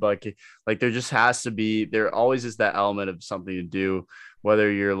getting my butt kicked. Like there always is that element of something to do,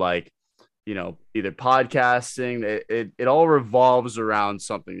 whether you're like, either podcasting, it all revolves around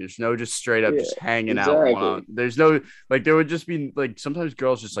something. There's no just straight up just hanging out. There's no, like, there would just be like, sometimes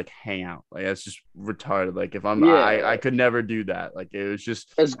girls just like hang out. Like that's just retarded. Like if I could never do that. Like it was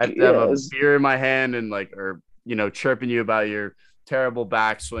just, I have to have a beer in my hand and like, or, chirping you about your terrible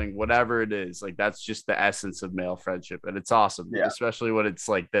backswing, whatever it is. Like that's just the essence of male friendship, and it's awesome, especially when it's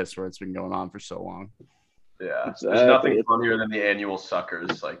like this, where it's been going on for so long. Yeah, there's nothing funnier than the annual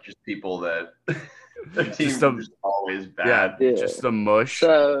suckers, like just people that the team just always bad. Yeah, just the mush.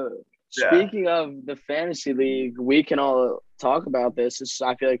 So speaking of the fantasy league, we can all talk about this.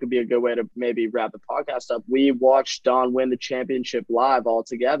 I feel like it would be a good way to maybe wrap the podcast up. We watched Don win the championship live all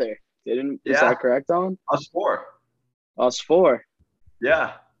together. Is that correct, Don? Us four.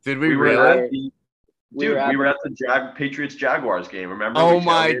 Yeah. Did we really? We were at the Patriots Jaguars game. Remember? Oh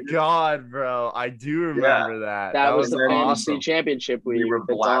my God, bro! I do remember that. That was the fantasy championship week. We were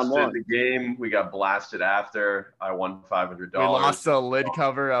blasted at the game. We got blasted after. I won $500. We lost a lid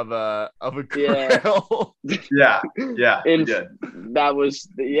cover of a grill. Yeah. We did. That was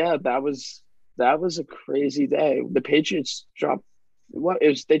a crazy day. The Patriots dropped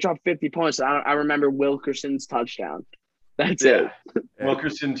they dropped 50 points. I remember Wilkerson's touchdown. That's it.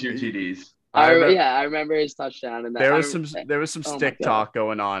 Wilkerson 2 TDs. I remember his touchdown, and there was some stick talk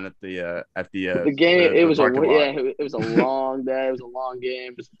going on at the game. It was a long day. It was a long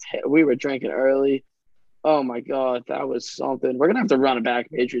game. We were drinking early. Oh my God, that was something. We're gonna have to run it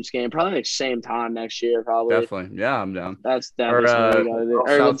back Patriots game probably like same time next year. Probably. Definitely, yeah, I'm down. That's definitely what we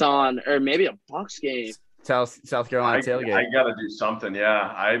gotta do. Or maybe a Bucs game. South Carolina tailgate. I gotta do something.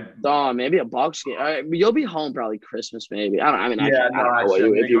 Yeah, maybe a Bucs game. All right, you'll be home probably Christmas, maybe. I don't know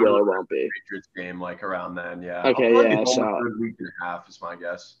if you will or won't be. Patriots game like around then. Yeah. Okay. Yeah. So a week and a half is my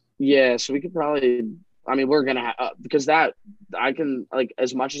guess. Yeah. So we could probably. I mean, we're gonna have because that I can like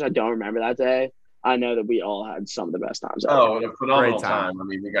as much as I don't remember that day. I know that we all had some of the best times ever. Oh, a phenomenal time. I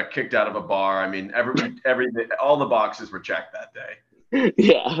mean, we got kicked out of a bar. I mean, all the boxes were checked that day.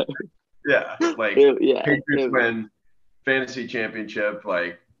 Yeah. Yeah. Like, Patriots win, fantasy championship,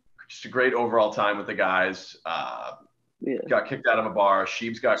 like, just a great overall time with the guys. Got kicked out of a bar.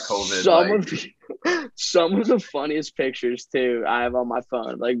 Sheebs got COVID. Some of the funniest pictures too I have on my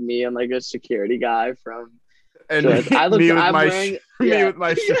phone, like me and like a security guy from. And me with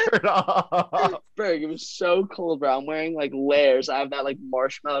my shirt off. Berg, it was so cold, bro. I'm wearing like layers. I have that like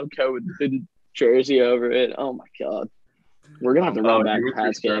marshmallow coat with the jersey over it. Oh my god, we're gonna have to run back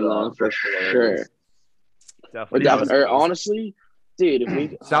Pat's game though for sure. Definitely. Or honestly, dude, if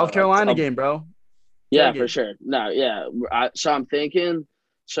we South Carolina game, bro. Yeah, for sure. No, yeah. So I'm thinking.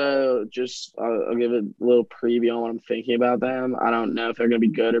 So just I'll give a little preview on what I'm thinking about them. I don't know if they're going to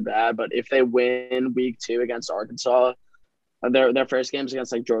be good or bad, but if they win week 2 against Arkansas, their first games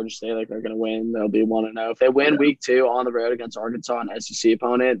against like Georgia State, like they're going to win. They'll be 1-0. If they win week 2 on the road against Arkansas, an SEC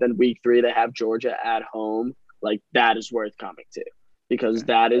opponent, then week 3 they have Georgia at home. Like that is worth coming to, because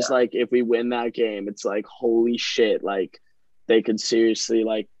that is like if we win that game, it's like holy shit, like they could seriously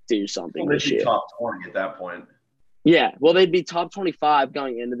like do something this year. Top 20 at that point. Yeah, well, they'd be top 25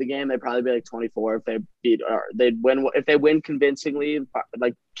 going into the game. They'd probably be like 24 if they beat, or they'd win if they win convincingly,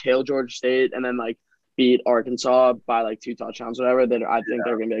 like kill Georgia State and then like beat Arkansas by like 2 touchdowns, whatever. Then I think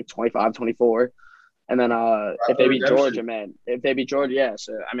they're gonna be like 25, 24. And then if they beat Georgia, yeah.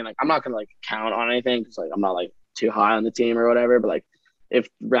 So I mean, like I'm not gonna like count on anything because like I'm not like too high on the team or whatever. But like if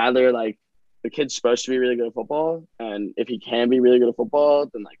rather like the kid's supposed to be really good at football, and if he can be really good at football,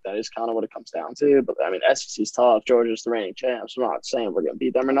 then like that is kind of what it comes down to. But I mean, SEC's tough. Georgia's the reigning champs. I'm not saying we're gonna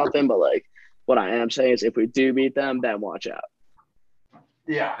beat them or nothing, but like what I am saying is if we do beat them, then watch out.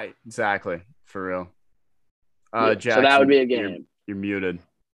 Yeah, exactly, for real. Jackson, so that would be a game. You're muted.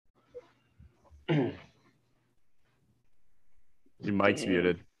 Your mic's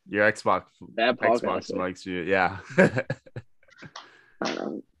muted. Your Xbox mic's muted. Yeah.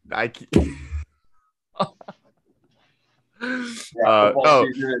 I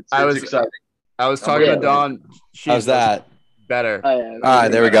was talking to Dawn. How's that? Better. All right,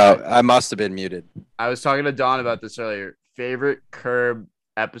 there we go. I must have been muted. I was talking to Dawn about this earlier. Favorite Curb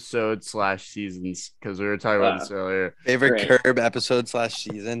episode / seasons, because we were talking about this earlier. Favorite Curb episode /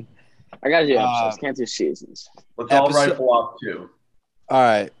 season. I gotta do episodes. Can't do seasons. Let's all rifle off 2. All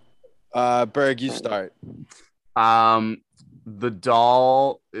right, Berg, you start. The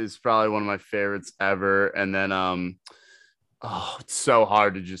Doll is probably one of my favorites ever, and then it's so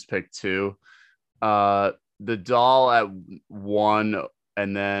hard to just pick 2. The Doll at 1,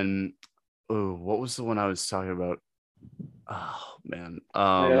 and then what was the one I was talking about? Oh man,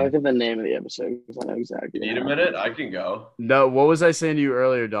 look at the name of the episode because I know exactly. You need a minute? I can go. No, what was I saying to you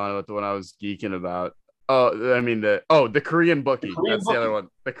earlier, Don, about the one I was geeking about? Oh, I mean the Korean bookie. That's the other one.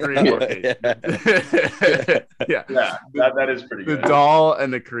 The Korean bookie. Yeah, that is pretty good. The Doll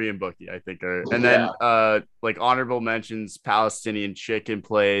and the Korean bookie, I think, are. And then like honorable mentions: Palestinian Chicken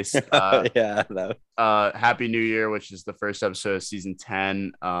Place. Happy New Year, which is the first episode of season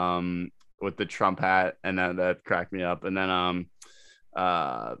 10. With the Trump hat, and that cracked me up. And then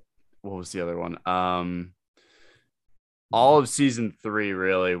what was the other one? All of season 3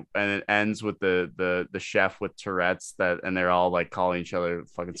 really, and it ends with the chef with Tourette's and they're all like calling each other,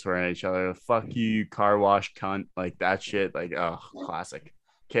 fucking swearing at each other, fuck you, car wash cunt, like that shit. Like, oh, classic.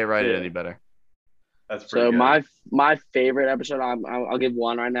 Can't write it any better. That's pretty good. My favorite episode, I'll give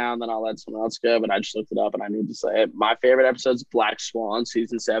one right now, and then I'll let someone else go. But I just looked it up, and I need to say it. My favorite episode is Black Swan,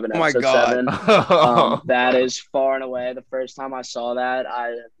 season 7, episode 7. That is far and away the first time I saw that.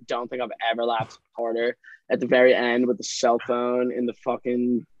 I don't think I've ever laughed harder. At the very end with the cell phone in the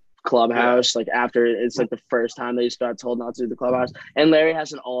fucking clubhouse, like after it's like the first time they just got told not to do the clubhouse. And Larry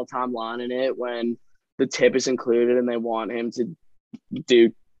has an all-time line in it when the tip is included, and they want him to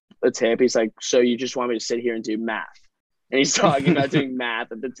do a tip. He's like, so you just want me to sit here and do math? And he's talking about doing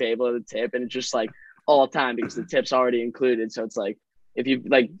math at the table of the tip, and it's just like all time because the tip's already included. So it's like, if you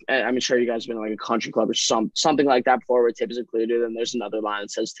like, I'm sure you guys have been in like a country club or something like that before where tip is included, and there's another line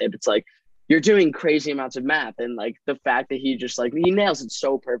that says tip. It's like you're doing crazy amounts of math, and like the fact that he just like he nails it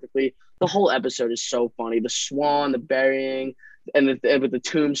so perfectly. The whole episode is so funny. The swan, the burying, and with the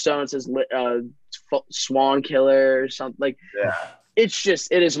tombstone it says swan killer or something like. Yeah. It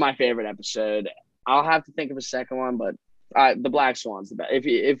is my favorite episode. I'll have to think of a second one, but the Black Swan's the best.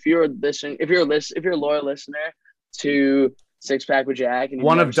 If you're a loyal listener to Six Pack with Jack, and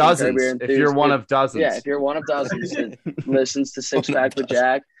one of dozens. If you're one of dozens, if you're one of dozens that listens to Six Pack with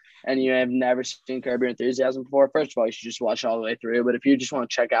Jack, and you have never seen Curb Your Enthusiasm before, first of all, you should just watch it all the way through. But if you just want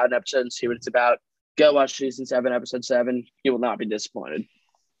to check out an episode and see what it's about, Go watch season 7, episode 7. You will not be disappointed.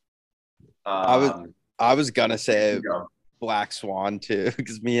 I was gonna say Black Swan too,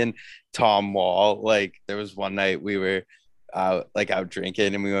 because me and Tom Wall, like, there was one night we were out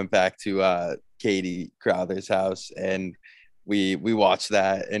drinking, and we went back to Katie Crowther's house, and we watched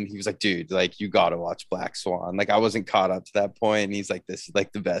that, and he was like, dude, like, you gotta watch Black Swan. Like, I wasn't caught up to that point, and he's like, this is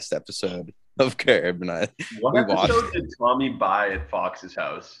like the best episode of Curb. And what episode did Tommy buy at Fox's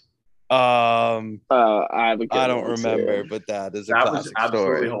house? I don't remember, but that is a classic was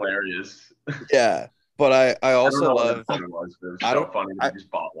absolutely story. hilarious. Yeah, but I also love. I don't funny that I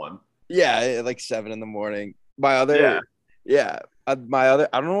just bought one. Yeah, like 7 a.m. My other, my other.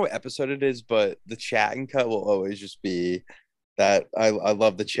 I don't know what episode it is, but the chat and cut will always just be that. I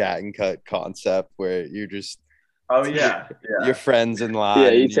love the chat and cut concept where you're just. Oh yeah, your friends in line.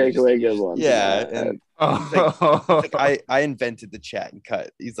 Yeah, you take away good ones. Yeah, and I invented the chat and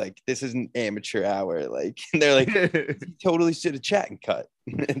cut. He's like, this is an amateur hour. Like, and they're like, he totally should have chat and cut.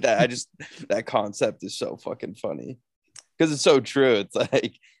 That concept is so fucking funny because it's so true. It's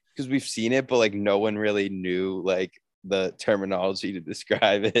like, because we've seen it, but like no one really knew like the terminology to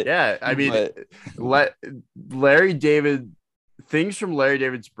describe it. Yeah, I mean, Larry David, things from Larry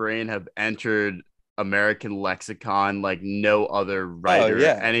David's brain have entered American lexicon like no other writer,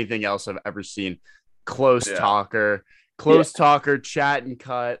 anything else I've ever seen. Close talker, chat and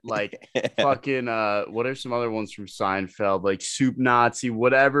cut, like fucking what are some other ones from Seinfeld, like soup Nazi,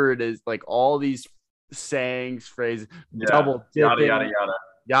 whatever it is, like all these sayings, phrases, double dipping, yada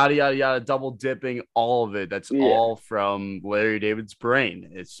yada yada, double dipping, all of it. That's all from Larry David's brain.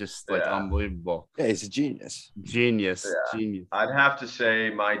 It's just like unbelievable. Yeah, he's a genius. Genius. I'd have to say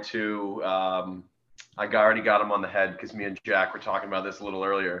my two. I already got him on the head because me and Jack were talking about this a little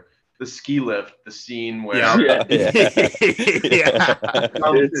earlier. The ski lift, the scene where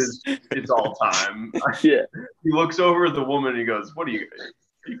it's all time. Yeah, he looks over at the woman and he goes, "What are you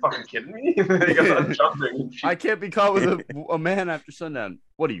fucking kidding me?" He goes, "I'm jumping." I can't be caught with a man after sundown.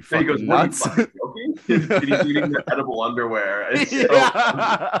 What are you fucking nuts? What are you fucking joking? He's eating the edible underwear.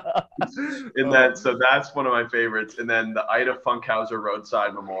 So that's one of my favorites. And then the Ida Funkhauser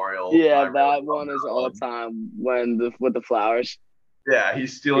Roadside Memorial. Yeah, that one is all time with the flowers. Yeah,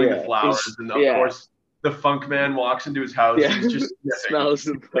 he's stealing the flowers, and of course the funk man walks into his house. And he's just smells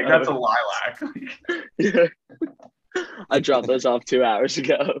the like that's a lilac. I dropped those off 2 hours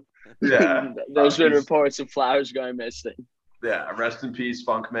ago. Yeah, there's been reports of flowers going missing. Yeah, rest in peace,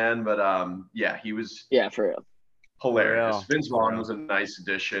 Funk Man. But he was for real hilarious. Vince Vaughn was a nice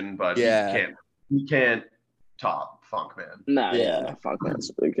addition, but he can't top Funk Man. No, Funk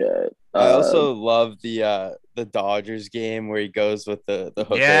Man's really good. I also love the Dodgers game where he goes with the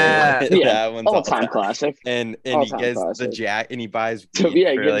hooker. That one's all time classic. And he gets the jacket, and he buys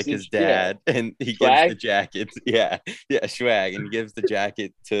weed for like his dad, and he gives the jacket. Swag, and he gives the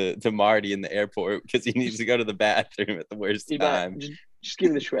jacket to Marty in the airport because he needs to go to the bathroom at the worst time. Just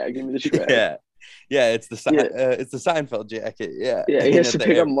give me the swag. Give me the swag. It's the Seinfeld jacket. Yeah, he has to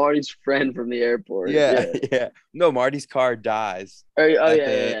pick up Marty's friend from the airport. Yeah. No, Marty's car dies.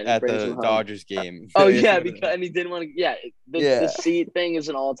 At the Dodgers game. Because he didn't want to. The seat thing is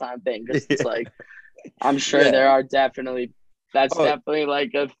an all-time thing because it's like, I'm sure there are definitely. That's definitely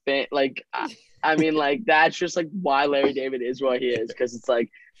like a thing. Like, I mean, like that's just like why Larry David is what he is, because it's like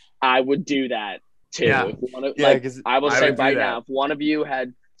I would do that too. Yeah. I will say right now, if one of you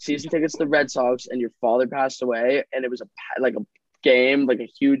had season tickets to the Red Sox and your father passed away and it was a game, like a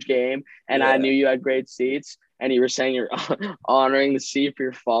huge game, and I knew you had great seats and you were saying you're honoring the seat for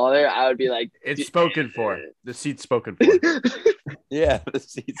your father, I would be like, it's spoken for. The seat's spoken for. The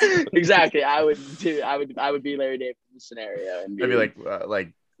seat's exactly. I would be Larry David in the scenario, and I'd be like,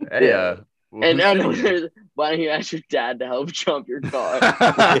 hey, and why don't you ask your dad to help jump your car?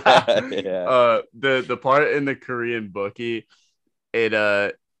 The part in the Korean bookie,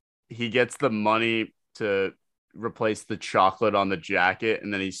 he gets the money to replace the chocolate on the jacket,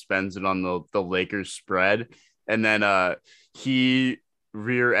 and then he spends it on the Lakers spread, and then he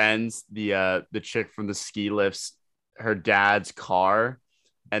rear ends the chick from the ski lifts, her dad's car,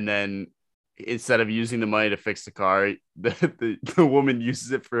 and then instead of using the money to fix the car, the woman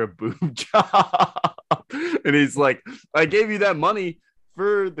uses it for a boob job. And he's like, I gave you that money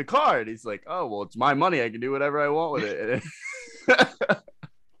for the car. And he's like, oh, well, it's my money. I can do whatever I want with it.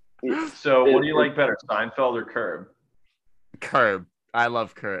 So what do you like better, Seinfeld or Curb? Curb. I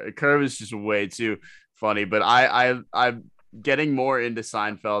love Curb. Curb is just way too funny, but I'm getting more into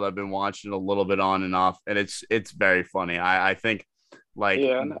Seinfeld. I've been watching a little bit on and off, and it's very funny. I think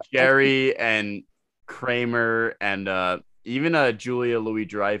Jerry and Kramer and even Julia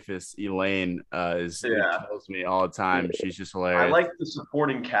Louis-Dreyfus, Elaine, kills me all the time. She's just hilarious. I like the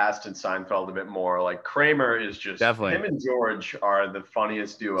supporting cast in Seinfeld a bit more. Like Kramer is just definitely. Him and George are the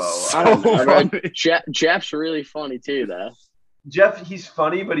funniest duo. Jeff's really funny too, though. Jeff, he's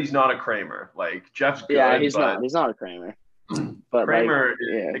funny, but he's not a Kramer. Like Jeff's good. Yeah, he's not. He's not a Kramer. But Kramer,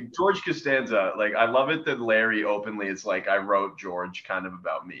 like George Costanza, like I love it that Larry openly is like, I wrote George kind of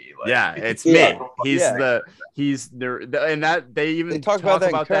about me. Like, yeah, it's me. He's there, and that they even talk about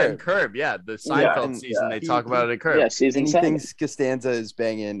that in Curb. Yeah, the Seinfeld season, they talk about it in Curb. Yeah, season 7. He thinks Costanza is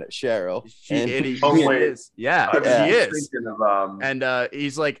banging Cheryl. He is. Yeah, he is. And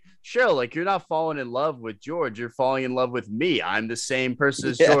he's like, Cheryl, like you're not falling in love with George, you're falling in love with me. I'm the same person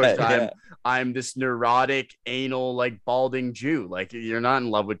as George. I'm this neurotic, anal, like balding Jew. Like you're not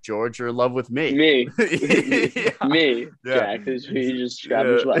in love with George, you're in love with me. Me, Jack. Who you just described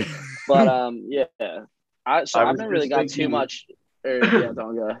as well. But I haven't really got too much. Don't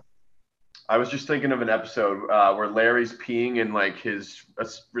go. I was just thinking of an episode where Larry's peeing in like his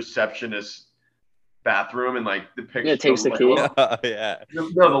receptionist bathroom, and like the picture takes the key. The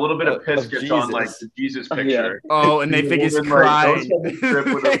little bit of piss gets on like the Jesus picture. And they think he's crying. Trip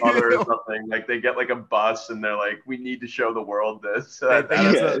with their mother or something. Like they get like a bus and they're like, we need to show the world this.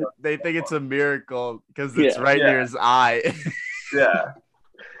 They think it's a miracle because it's right near his eye.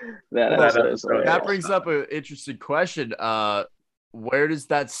 That brings up an interesting question. Where does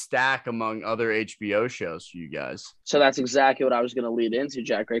that stack among other HBO shows for you guys? So that's exactly what I was going to lead into,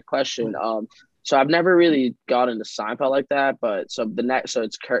 Jack. Great question. So I've never really got into Seinfeld like that, but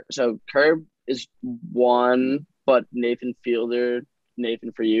it's Curb is one, but Nathan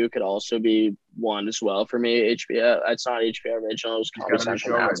For You could also be one as well for me. HBO, it's not HBO original, it's Comedy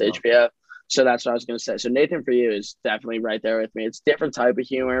Central, now it's HBO. So that's what I was going to say. So Nathan For You is definitely right there with me. It's different type of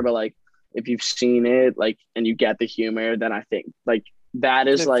humor, but like if you've seen it, like, and you get the humor, then I think like that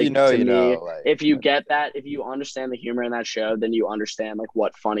is like, if you get that, if you understand the humor in that show, then you understand like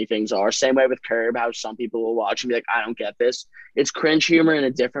what funny things are. Same way with Curb, how some people will watch and be like, I don't get this. It's cringe humor in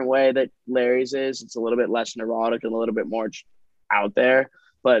a different way that Larry's is. It's a little bit less neurotic and a little bit more out there.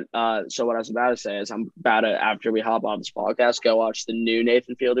 But so what I was about to say is I'm about to, after we hop on this podcast, go watch the new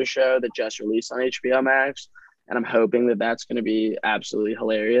Nathan Fielder show that just released on HBO Max. And I'm hoping that that's going to be absolutely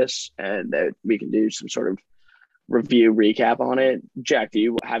hilarious and that we can do some sort of review recap on it. Jack,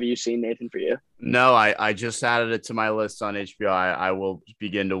 have you seen Nathan For You? No, I just added it to my list on HBO. I will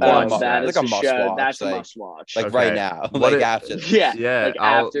begin to watch that. Like a must watch. That's a must watch. Like right now. Like after. Yeah. Like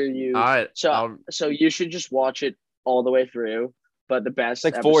after you. All right. So you should just watch it all the way through. But the best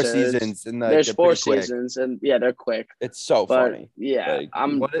like 4 seasons, and there's 4 seasons, and they're quick. It's so funny. Yeah,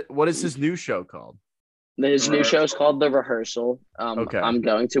 what is his new show called? His new show is called The Rehearsal. Okay, I'm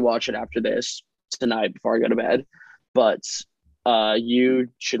going to watch it after this tonight before I go to bed. But you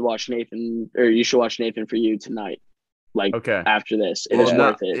should watch Nathan For You tonight. Like after this, it is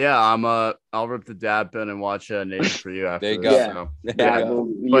worth it. Yeah, I'll rip the dab pen and watch Nathan For You after. There you go.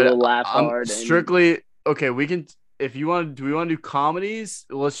 You will laugh hard. Strictly okay. We can. If you want, do we want to do comedies?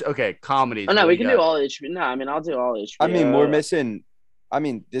 Comedies. Oh no, we can do all HBO. No, I mean I'll do all HBO. I mean we're missing. I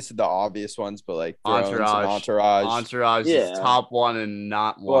mean this is the obvious ones, but like Entourage is top 1 and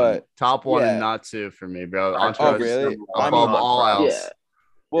not 1. Top 1 and not 2 for me, bro. Entourage really? Above all else. Yeah.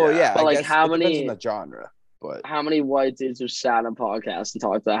 Well, yeah. But I like guess how it many depends on the genre? But how many white dudes have sat on podcasts and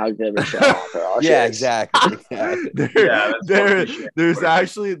talked about how good of a show Entourage yeah, is? exactly.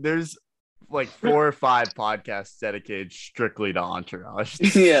 There's like 4 or 5 podcasts dedicated strictly to Entourage.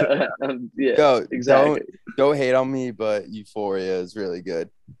 yeah, exactly. Don't hate on me, but Euphoria is really good.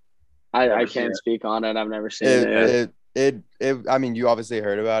 I can't speak on it. I've never seen it. I mean, you obviously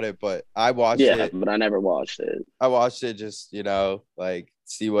heard about it, but I watched it. Yeah, but I never watched it. I watched it just, like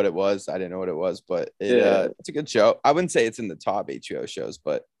see what it was. I didn't know what it was, but it's a good show. I wouldn't say it's in the top HBO shows,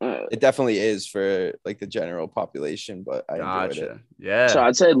 but it definitely is for like the general population, but I enjoyed it. Yeah. So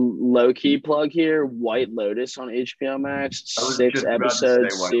I'd say low-key plug here, White Lotus on HBO Max, 6-episode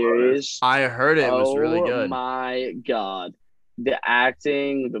series. I heard it was really good. Oh my God. The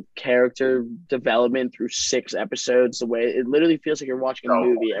acting, the character development through 6 episodes, the way it literally feels like you're watching a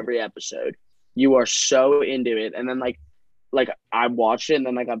movie every episode. You are so into it. And then like I watched it and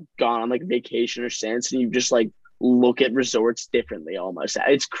then like I've gone on like vacation or since, and you just like look at resorts differently almost.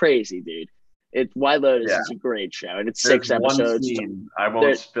 It's crazy, dude. White Lotus is a great show, and it's 6 episodes. I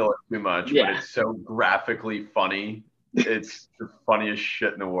won't spill it too much, but it's so graphically funny. It's the funniest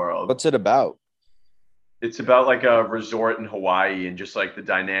shit in the world. What's it about? It's about like a resort in Hawaii and just like the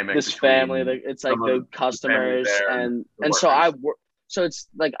dynamic. This family, it's like the customers and so So it's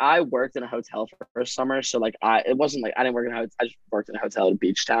like I worked in a hotel for a summer. So like it wasn't like I didn't work in a hotel. I just worked in a hotel in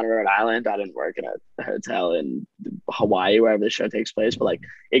Beach Town, Rhode Island. I didn't work in a hotel in Hawaii, wherever the show takes place. But like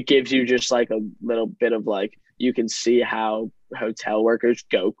it gives you just like a little bit of like you can see how hotel workers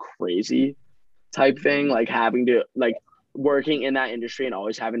go crazy type thing. Like having to like working in that industry and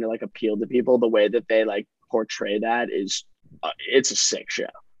always having to like appeal to people. The way that they like portray that is it's a sick show.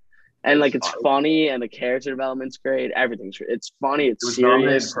 And like it's funny and the character development's great. It's funny. It's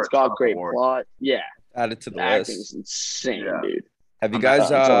serious. It's got great plot. Yeah. Add it to the list. Acting's insane, dude. Have you guys?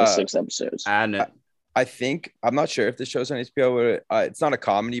 It's only 6 episodes. And I think I'm not sure if the show's on HBO. But, it's not a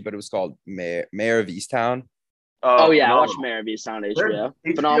comedy, but it was called Mayor of Easttown. Oh yeah, phenomenal. I watched Mayor of Easttown on HBO.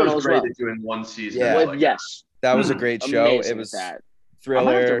 Phenomenal as well. Doing one season. Yeah. Yes. That was a great show. Amazing it was that. thriller. I'm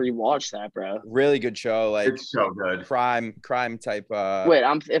gonna have to rewatch that, bro. Really good show. Like it's so good. Crime type. Wait,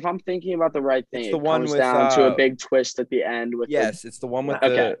 if I'm thinking about the right thing, it's the one comes with, down to a big twist at the end. With it's the one with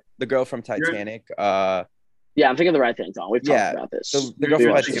the girl from Titanic. Yeah, I'm thinking of the right thing, Tom. We've talked about this. The girl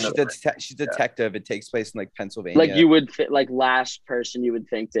from Titanic, she's a detective. It takes place in like Pennsylvania. Like you would like last person you would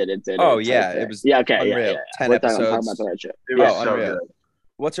think did it. Oh yeah, it was okay, unreal. Yeah. 10 episodes. I'm talking about the right show. It was so unreal. Good.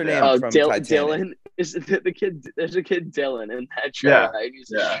 What's her name from Titanic? Dylan is the kid. There's a kid Dylan in that show. Right? He's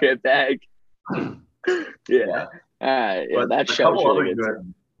a strip bag. That show was really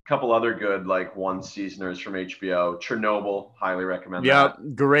good. Couple other good like one seasoners from HBO. Chernobyl, highly recommend. Yeah,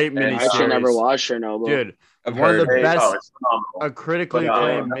 great mini. I actually never watched Chernobyl, dude. One of the best, a critically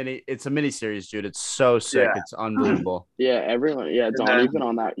acclaimed mini. It's a mini series, dude. It's so sick. Yeah. It's unbelievable. Yeah, everyone. Yeah, Don, you've been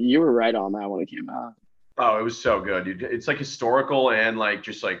on that. You were right on that when it came out. Oh, it was so good. It's like historical and like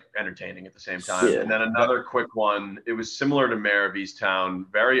just like entertaining at the same time. Yeah. And then another quick one. It was similar to Mayor of Easttown,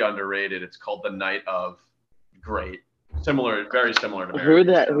 very underrated. It's called The Night of. Great. Very similar to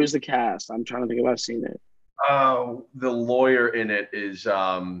Mayor. Who's the cast? I'm trying to think if I've seen it. The lawyer in it is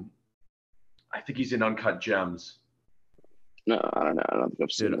I think he's in Uncut Gems. No, I don't know. I don't think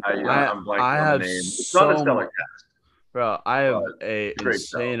I've seen it. I'm blanking on the name. It's not a stellar cast. Bro, I have an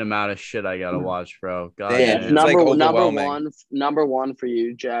insane amount of shit I gotta watch, bro. God, number one for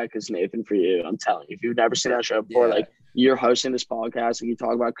you, Jack, is Nathan for you. I'm telling you, if you've never seen that show before, like you're hosting this podcast and you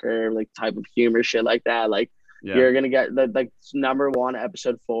talk about Curve, like type of humor, shit like that, like you're gonna get the like number one,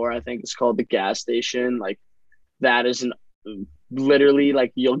 episode 4. I think it's called The Gas Station. Like that is literally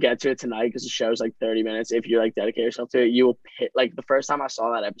like you'll get to it tonight because the show's like 30 minutes. If you like dedicate yourself to it, you will like the first time I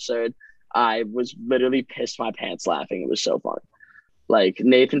saw that episode, I was literally pissed my pants laughing. It was so fun. Like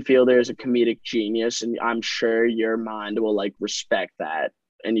Nathan Fielder is a comedic genius, and I'm sure your mind will like respect that,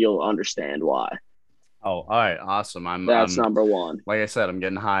 and you'll understand why. Oh, all right, awesome. That's number one. Like I said, I'm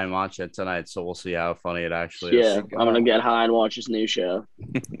getting high and watch it tonight, so we'll see how funny it actually is. Yeah, I'm gonna get high and watch his new show.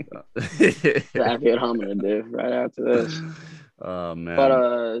 Exactly what I'm gonna do right after this. Oh man!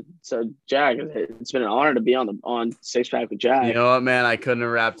 But so Jack, it's been an honor to be on Six Pack with Jack. You know what, man? I couldn't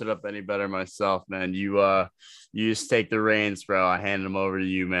have wrapped it up any better myself, man. You just take the reins, bro. I hand them over to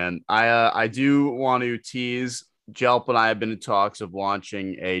you, man. I do want to tease. Jelp and I have been in talks of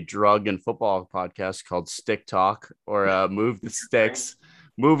launching a drug and football podcast called Stick Talk or Move the Sticks.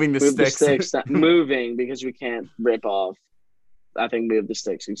 Moving the Sticks. Moving because we can't rip off. I think Move the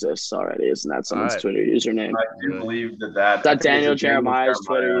Sticks exists already. Isn't that someone's Twitter username? I do believe that. Is that Daniel Jeremiah's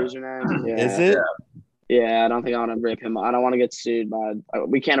Twitter username? Yeah. Is it? Yeah, I don't think I want to rip him. I don't want to get sued by.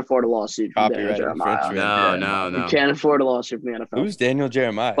 We can't afford a lawsuit from Daniel Jeremiah. No. We can't afford a lawsuit from the NFL. Who's Daniel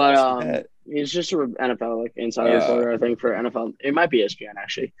Jeremiah? But he's just an NFL like insider reporter, I think, for NFL. It might be ESPN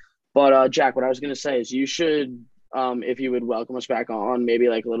actually. But Jack, what I was gonna say is you should, if you would welcome us back on, maybe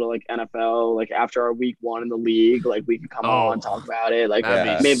like a little like NFL, like after our week 1 in the league, like we could come on talk about it. Like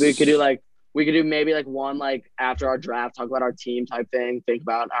maybe we could do maybe like one like after our draft, talk about our team type thing, think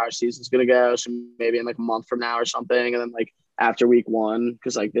about how our season's gonna go. So maybe in like a month from now or something, and then like after week 1,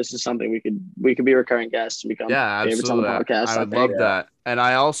 because like this is something we could be recurring guests and become favorites on the podcast. I would love that. And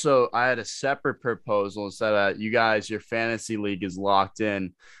I had a separate proposal instead of you guys, your fantasy league is locked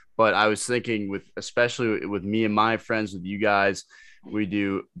in. But I was thinking especially with me and my friends, with you guys, we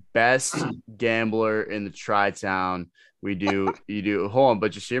do best gambler in the Tri-Town. You do hold on,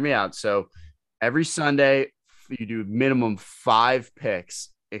 but just hear me out. So every Sunday you do minimum 5 picks.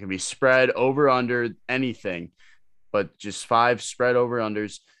 It can be spread over, under, anything, but just 5 spread over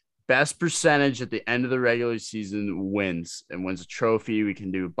unders. best percentage at the end of the regular season wins a trophy. We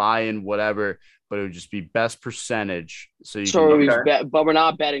can do buy-in, whatever, but it would just be best percentage. So but we're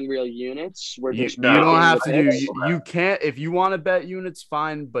not betting real units. We're just you don't have to do. You can't if you want to bet units,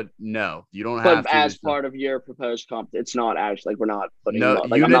 fine, but no, you don't have to. But as part of your proposed comp, it's not actually like we're not putting.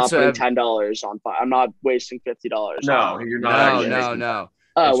 I'm not putting $10 on. I'm not wasting $50. No, you're not. No.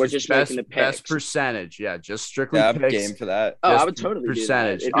 Oh, we're just making the picks. Best percentage. Yeah, just strictly picks. Picks. Game for that. Oh, I would totally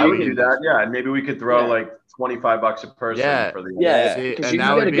percentage. Do that. I would do that. Yeah, and maybe we could throw like $25 a person for the because you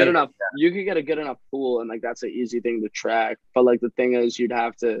can get a good enough. You could get a good enough pool, and like that's an easy thing to track. But like the thing is, you'd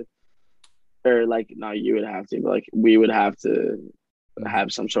have to, or like no, you would have to, but like we would have to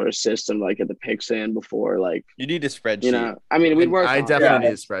have some sort of system like get the picks in before like you need a spreadsheet. I mean we'd work. I definitely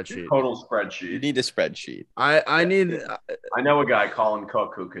need a spreadsheet. Total spreadsheet. You need a spreadsheet. I need. I know a guy, Colin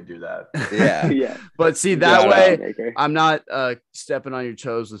Cook, who could do that. Yeah. But see that way, I'm not stepping on your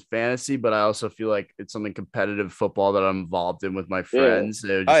toes with fantasy, but I also feel like it's something competitive football that I'm involved in with my friends.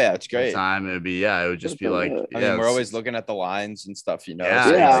 Yeah. It's great. It would just be like. I mean, we're always looking at the lines and stuff, Yeah, so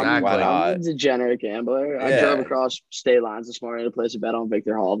exactly. I'm a degenerate gambler. I drove across state lines this morning to place a bet on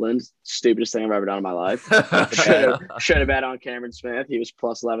Victor Hovland. Stupidest thing I've ever done in my life. Should have bet on Cameron Smith. He was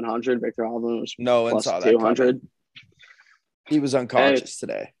plus 1,100. Victor Hovland was plus 200. He was unconscious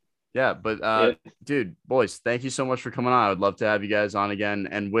today. Yeah, but dude, boys, thank you so much for coming on. I would love to have you guys on again,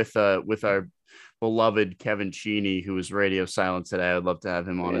 and with our beloved Kevin Cheney, who was radio silent today. I'd love to have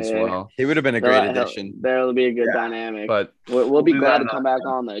him on as well. He would have been a great addition. There'll be a good dynamic. But we'll be glad to come back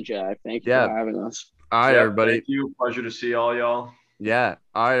on though, Jack. Thank you for having us. All right, everybody. Thank you. Pleasure to see all y'all. Yeah.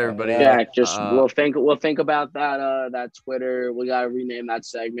 All right, everybody. Yeah, just we'll think about that Twitter. We gotta rename that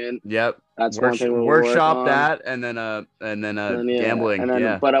segment. Yep. That's one thing we'll workshop that and then gambling. And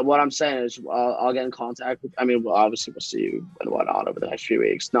then, but what I'm saying is I'll get in contact with. I mean, obviously we'll see you and whatnot over the next few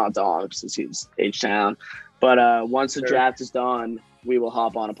weeks. Not Dom since he's H-Town, but once the draft is done, we will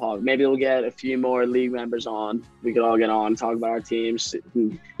hop on a pod. Maybe we'll get a few more league members on. We could all get on and talk about our teams.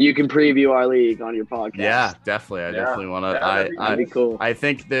 You can preview our league on your podcast. Yeah, definitely. I definitely want to. That'd be cool. I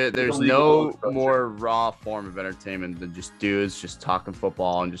think there's no more raw form of entertainment than just dudes just talking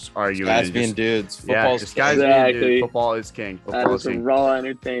football and just arguing. Guys being dudes. Football's guys being dudes. Football is king. That is raw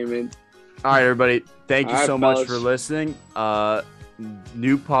entertainment. All right, everybody. Thank you so much fellas. for listening.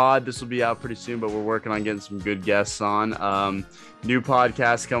 New pod. This will be out pretty soon, but we're working on getting some good guests on. New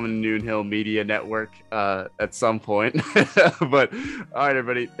podcast coming to Noon Hill Media Network at some point. But all right,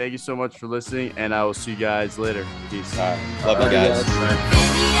 everybody. Thank you so much for listening, and I will see you guys later. Peace. Love you guys.